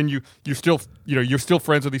class. Like then you're still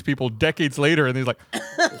friends with these people decades later, and they're like,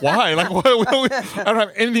 why? Like what, I don't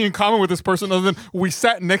have anything in common with this person other than we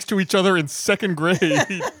sat next to each other in 2nd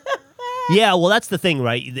grade. Yeah, well, that's the thing,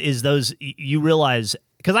 right? Is those you realize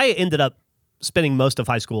because I ended up spending most of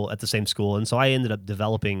high school at the same school, and so I ended up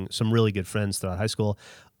developing some really good friends throughout high school.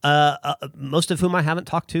 Most of whom I haven't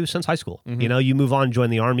talked to since high school. You know, you move on,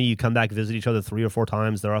 join the Army, you come back, visit each other 3 or 4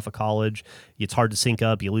 times. They're off of college. It's hard to sync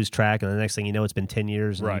up. You lose track, and the next thing you know, it's been 10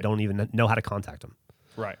 years, and you don't even know how to contact them.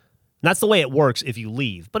 Right. And that's the way it works if you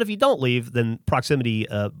leave. But if you don't leave, then proximity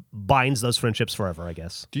binds those friendships forever, I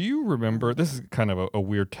guess. Do you remember? This is kind of a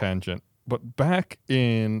weird tangent, but back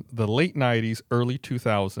in the late 90s, early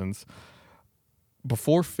 2000s.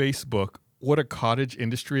 Before Facebook, what a cottage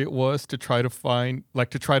industry it was to try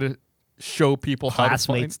to show people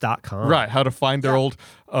Classmates.com. how to find their old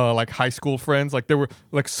like high school friends. Like there were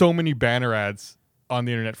like so many banner ads on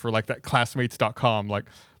the internet for like that classmates.com. Like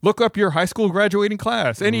look up your high school graduating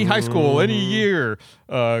class, any high school, any year,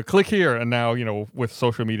 click here. And now, with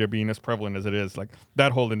social media being as prevalent as it is, like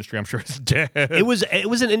that whole industry, I'm sure is dead. It was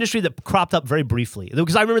an industry that cropped up very briefly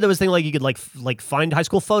because I remember there was a thing like you could like find high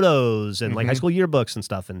school photos and like high school yearbooks and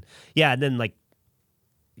stuff. And and then like,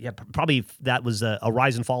 probably that was a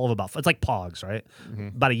rise and fall of it's like Pogs, right?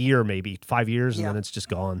 About a year, maybe 5 years, and then it's just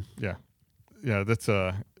gone. Yeah. Yeah. That's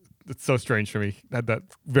so strange to me. That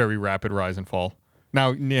very rapid rise and fall.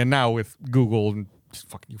 Now with Google, and just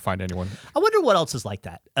fucking you find anyone. I wonder what else is like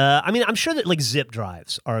that. I mean, I'm sure that like zip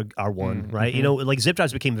drives are one, right? You know, like zip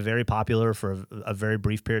drives became very popular for a very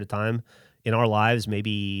brief period of time in our lives,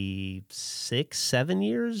 maybe 6-7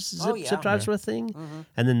 years. Zip drives were a thing,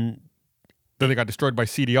 and then they got destroyed by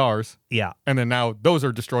CDRs. Yeah, and then now those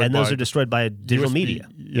are destroyed. And those are destroyed by digital USB, media.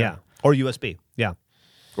 yeah, or USB. Yeah,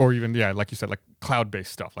 or even like you said, like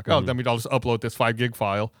cloud-based stuff. Like I'll just upload this 5 gig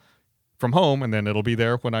file from home, and then it'll be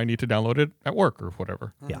there when I need to download it at work or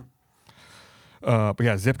whatever. Yeah. But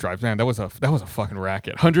yeah, zip drives, man, that was a fucking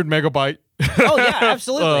racket. 100 megabyte. Oh yeah,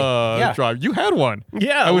 absolutely. Drive. You had one.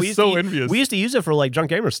 Yeah, I was so envious. We used to use it for like junk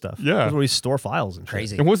gamer stuff. Yeah, that's where we store files and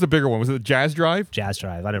crazy. And what was the bigger one? Was it the Jazz Drive? Jazz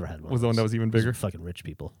Drive. I never had one. Was the one that was even bigger? Those fucking rich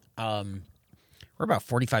people. We're about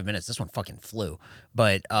 45 minutes. This one fucking flew.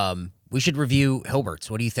 But we should review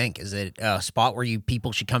Hilbert's. What do you think? Is it a spot where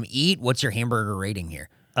people should come eat? What's your hamburger rating here?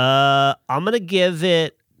 I'm gonna give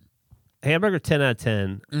it hamburger 10 out of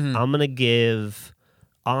 10. I'm gonna give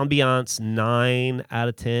ambiance 9 out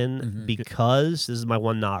of 10 because this is my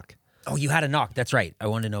one knock. Oh, you had a knock. That's right. I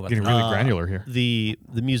wanted to know about Getting that. really granular here. The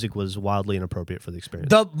music was wildly inappropriate for the experience.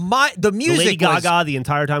 The The music Lady was, Gaga the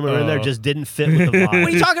entire time we were in there just didn't fit with the vibe. What are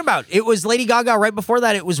you talking about? It was Lady Gaga. Right before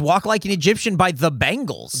that, it was Walk Like an Egyptian by The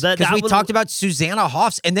Bangles. That Because we one- talked about Susanna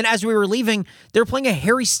Hoffs. And then as we were leaving, they were playing a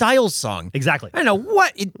Harry Styles song. Exactly. I don't know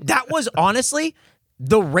what. That was honestly,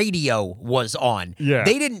 the radio was on. Yeah.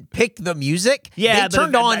 They didn't pick the music. Yeah, they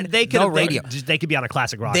turned on they could the have radio. They could be on a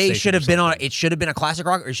classic rock. They station should or have been on. something. It should have been a classic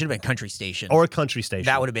rock, or it should have been country station. Or a country station.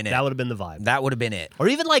 That would have been it. That would have been the vibe. That would have been it. Or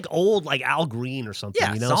even like old, like Al Green or something.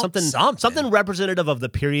 Yeah, you know, something. something representative of the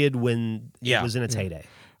period when Yeah. it was in its heyday.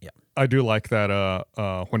 I do like that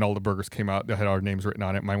when all the burgers came out, they had our names written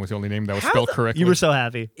on it. Mine was the only name that was How spelled the- correctly. You were so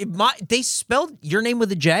happy. They spelled your name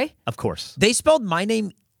with a J. Of course. They spelled my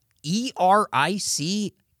name ERICK.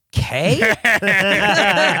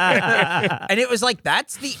 And it was like,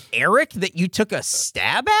 that's the Eric that you took a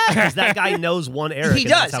stab at? Because that guy knows one Eric. He and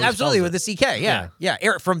does, that's how absolutely, spells with it. the CK. Yeah.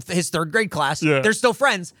 Eric from his third grade class. Yeah. They're still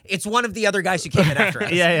friends. It's one of the other guys who came in after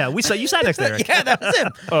us. Yeah. You sat next to Eric. Yeah, that was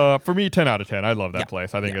him. For me, 10 out of 10. I love that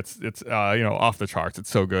place. I think it's off the charts. It's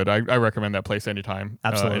so good. I recommend that place anytime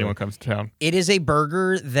Absolutely. anyone comes to town. It is a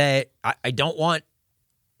burger that I don't want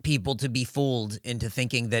people to be fooled into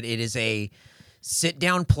thinking that it is a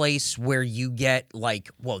sit-down place where you get like,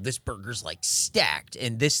 whoa, this burger's like stacked,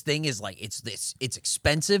 and this thing is like, it's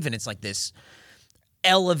expensive, and it's like this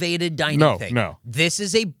elevated dining thing. No. This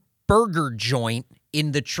is a burger joint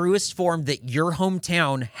in the truest form that your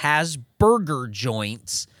hometown has burger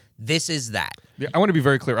joints. This is that. Yeah, I want to be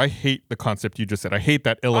very clear. I hate the concept you just said. I hate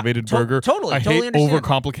that elevated burger. Totally I hate understand.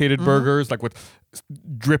 overcomplicated burgers, like with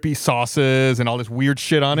drippy sauces and all this weird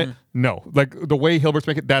shit on it. No, like the way Hilbert's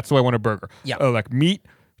make it, that's the way I want a burger. Yeah. Like meat,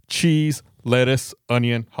 cheese, lettuce,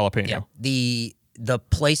 onion, jalapeno. Yeah. The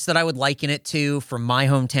place that I would liken it to from my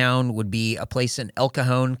hometown would be a place in El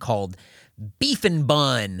Cajon called Beef and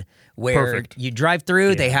Bun, where Perfect. you drive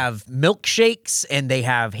through, they have milkshakes and they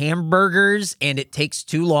have hamburgers, and it takes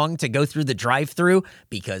too long to go through the drive-through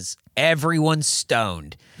because everyone's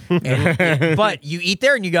stoned. But you eat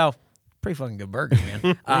there and you go, pretty fucking good burger,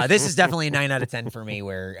 man. This is definitely a 9 out of 10 for me,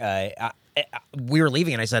 where we were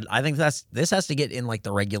leaving and I said, I think this has to get in like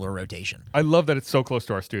the regular rotation. I love that it's so close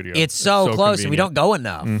to our studio. It's so close, and we convenient. don't go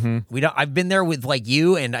enough. We don't. I've been there with like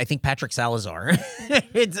you and I think Patrick Salazar.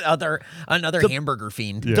 It's another hamburger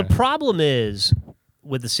fiend. Yeah. The problem is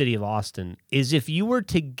with the city of Austin is if you were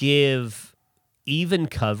to give even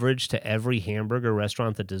coverage to every hamburger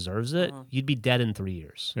restaurant that deserves it, you'd be dead in 3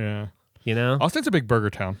 years. Yeah. You know? Austin's a big burger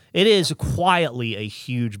town. It is quietly a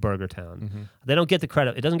huge burger town. They don't get the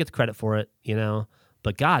credit. It doesn't get the credit for it, you know?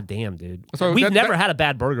 But goddamn, dude. So We've that- never that- had a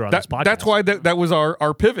bad burger on this podcast. That's why that was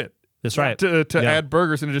our pivot. That's right. To Yeah. add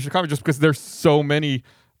burgers in addition to coffee, just because there's so many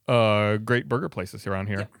great burger places around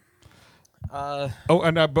here.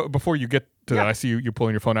 Before you get to that, I see you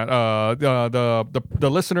pulling your phone out. The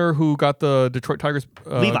listener who got the Detroit Tigers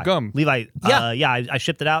Levi. gum. Levi. Yeah. I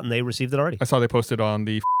shipped it out and they received it already. I saw they posted on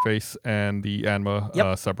the Face and the Anma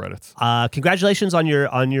subreddits. Congratulations on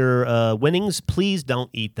your winnings. Please don't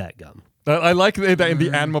eat that gum. I like that in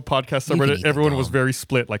the Anma podcast You can subreddit, eat the everyone gum. was very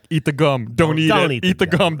split. Like, eat the gum, don't eat it. Eat the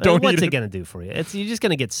gum, Uh, don't What's eat it it. gonna do for you? You're just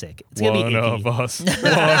gonna get sick. It's gonna One be of icky. us. One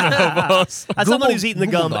of us. As someone Google- who's eating the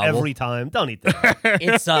Google gum gobble. every time, don't eat that.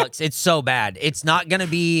 It sucks. It's so bad. It's not going to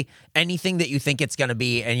be anything that you think it's going to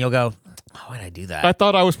be, and you'll go, why did I do that? I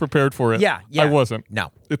thought I was prepared for it. Yeah. I wasn't.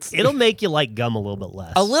 No. It'll make you like gum a little bit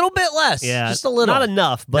less. A little bit less. Yeah, Just a little. Not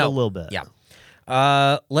enough, but No. a little bit.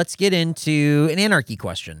 Yeah. Let's get into an anarchy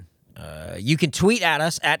question. You can tweet at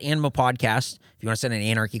us at Anima Podcast if you want to send an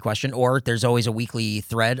anarchy question, or there's always a weekly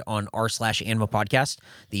thread on r/Anima Podcast,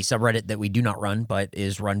 the subreddit that we do not run, but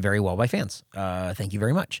is run very well by fans. Thank you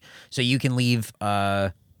very much. So you can leave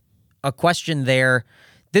a question there.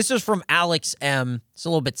 This is from Alex M. It's a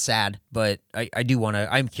little bit sad, but I do want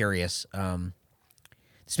to, I'm curious.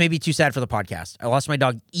 This may be too sad for the podcast. I lost my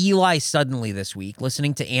dog Eli suddenly this week.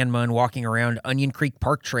 Listening to Anma and walking around Onion Creek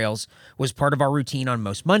Park trails was part of our routine on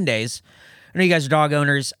most Mondays. I know you guys are dog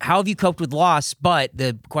owners. How have you coped with loss? But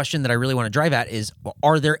the question that I really want to drive at is,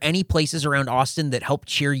 are there any places around Austin that help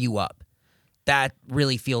cheer you up? That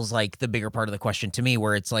really feels like the bigger part of the question to me,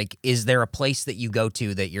 where it's like, is there a place that you go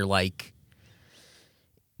to that you're like,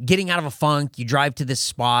 getting out of a funk, you drive to this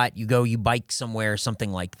spot, you go, you bike somewhere,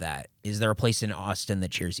 something like that. Is there a place in Austin that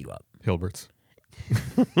cheers you up? Hilbert's.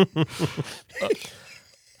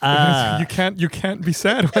 You can't be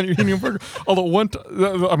sad when you're eating a burger. Although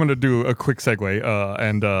I'm going to do a quick segue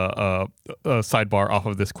and a sidebar off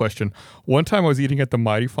of this question. One time I was eating at the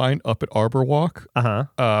Mighty Fine up at Arbor Walk. I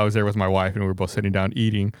was there with my wife and we were both sitting down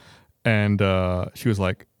eating, and she was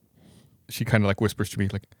like, she kind of like whispers to me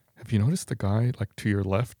like, "Have you noticed the guy like to your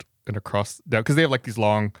left and across that?" Because they have like these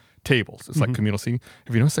long tables. It's like communal seating.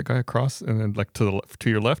 Have you noticed that guy across and then like to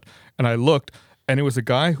your left? And I looked. And it was a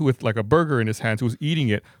guy who with like a burger in his hands who was eating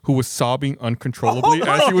it, who was sobbing uncontrollably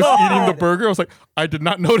as he was eating the burger. I was like, I did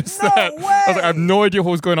not notice that. I was like, I have no idea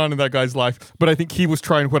what was going on in that guy's life. But I think he was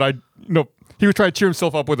trying he was trying to cheer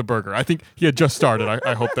himself up with a burger. I think he had just started.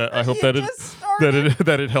 I hope that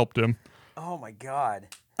it helped him. Oh my God.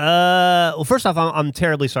 Well, first off, I'm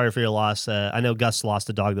terribly sorry for your loss. I know Gus lost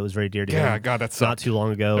a dog that was very dear to him. Yeah, God, that sucked. Not too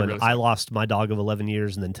long ago. That And really I sucked. lost my dog of 11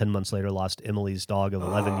 years, and then 10 months later lost Emily's dog of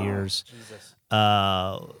 11 years. Jesus.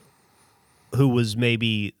 Who was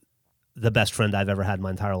maybe the best friend I've ever had in my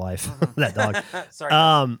entire life. That dog.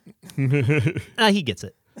 Sorry. He gets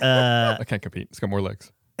it. I can't compete. It's got more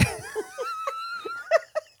legs.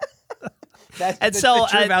 That's and the so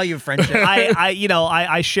true I- value of friendship.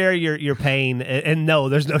 I share your pain, and no,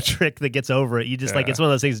 there's no trick that gets over it. You just like, it's one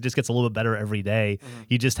of those things that just gets a little bit better every day.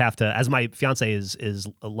 You just have to, as my fiance is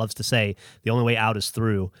loves to say, the only way out is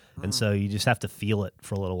through, and so you just have to feel it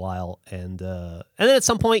for a little while, and then at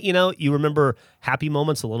some point, you remember happy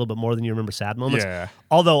moments a little bit more than you remember sad moments. Yeah.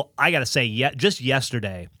 Although I gotta say, just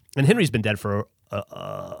yesterday, and Henry's been dead for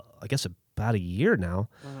I guess about a year now,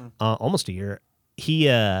 almost a year.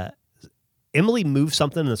 Emily moved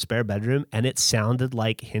something in the spare bedroom, and it sounded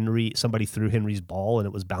like somebody threw Henry's ball, and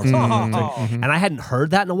it was bouncing. And I hadn't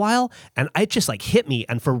heard that in a while, and it just like hit me.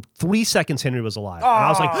 And for 3 seconds, Henry was alive, and I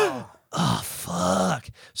was like, "Oh fuck!"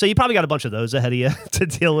 So you probably got a bunch of those ahead of you to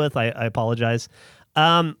deal with. I apologize.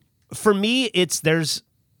 For me,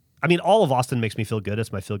 all of Austin makes me feel good.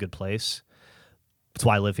 It's my feel good place. That's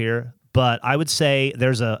why I live here. But I would say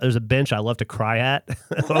there's a bench I love to cry at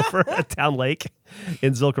over at Town Lake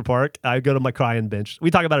in Zilker Park. I go to my crying bench.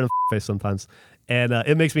 We talk about it in face sometimes. And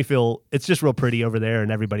it makes me feel, it's just real pretty over there,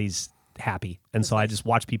 and everybody's happy. And so I just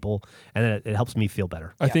watch people, and then it helps me feel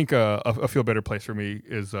better. I think a feel better place for me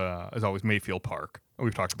is always Mayfield Park.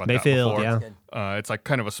 We've talked about Mayfield, that before. yeah. It's like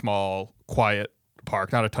kind of a small, quiet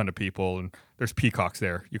park, not a ton of people, and there's peacocks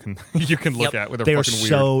there you can look at. With They are fucking weird.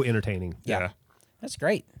 so entertaining. Yeah. That's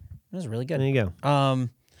great. That was really good. There you go.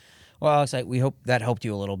 Well, Alex, we hope that helped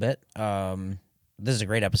you a little bit. This is a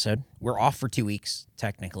great episode. We're off for 2 weeks,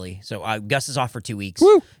 technically. So Gus is off for 2 weeks.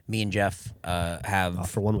 Woo! Me and Jeff have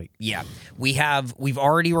For 1 week. Yeah, we've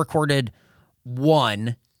already recorded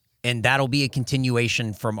one, and that'll be a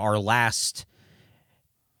continuation from our last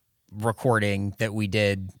recording that we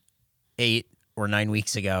did 8 or 9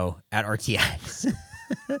 weeks ago at RTX.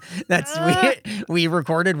 We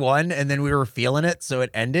recorded one, and then we were feeling it, so it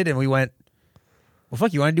ended, and we went, well,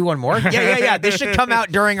 fuck, you want to do one more? Yeah. This should come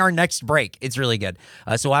out during our next break. It's really good.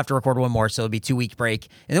 So we'll have to record one more, so it'll be 2 week break,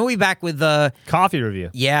 and then we'll be back with Coffee review.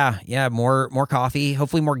 more coffee,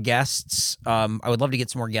 hopefully more guests. I would love to get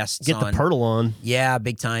some more guests Get on. the Pirtle on. Yeah,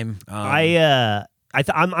 big time.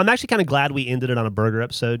 I'm actually kind of glad we ended it on a burger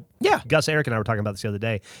episode. Yeah. Gus, Eric, and I were talking about this the other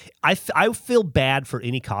day. I feel bad for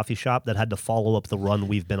any coffee shop that had to follow up the run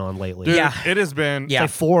we've been on lately. Dude, Yeah. it has been. Yeah.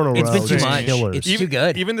 It's like 4 in a row. It's been too Just much. killers. It's too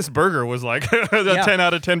good. Even this burger was like a Yeah. 10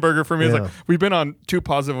 out of 10 burger for me. It's Yeah. like, we've been on too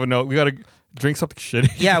positive a note. We got to drink something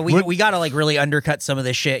shitty. Yeah, we got to like really undercut some of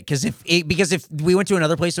this shit because if we went to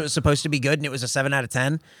another place that was supposed to be good and it was a 7 out of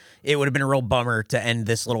 10, it would have been a real bummer to end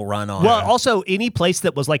this little run on. Well, also, any place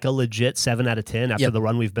that was like a legit 7 out of 10 after Yep. the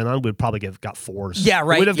run we've been on, we'd probably got 4s. Yeah,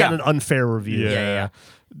 right, We'd have gotten yeah. an unfair review. Yeah.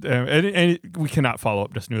 And we cannot follow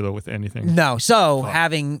up Just Nudo with anything. No, so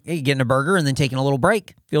getting a burger and then taking a little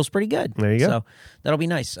break feels pretty good. There you go. So that'll be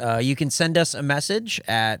nice. You can send us a message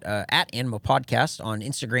at Anima Podcast on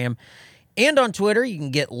Instagram and on Twitter. You can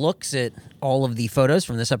get looks at all of the photos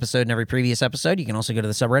from this episode and every previous episode. You can also go to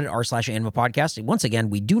the subreddit r/Anima Podcast. Once again,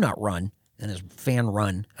 we do not run. And it's fan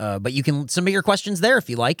run, but you can submit your questions there if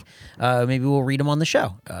you like. Maybe we'll read them on the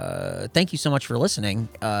show. Thank you so much for listening,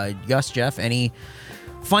 Gus, Jeff. Any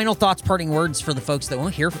final thoughts, parting words for the folks that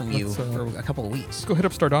won't hear from you for a couple of weeks? Let's go hit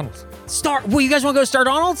up Star Donald's. Well, you guys want to go to Star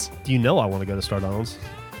Donald's? Do you know I want to go to Star Donald's?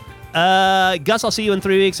 Gus, I'll see you in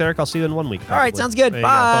 3 weeks. Eric, I'll see you in 1 week. All right, probably. sounds good. There you go.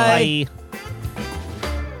 Bye. Bye.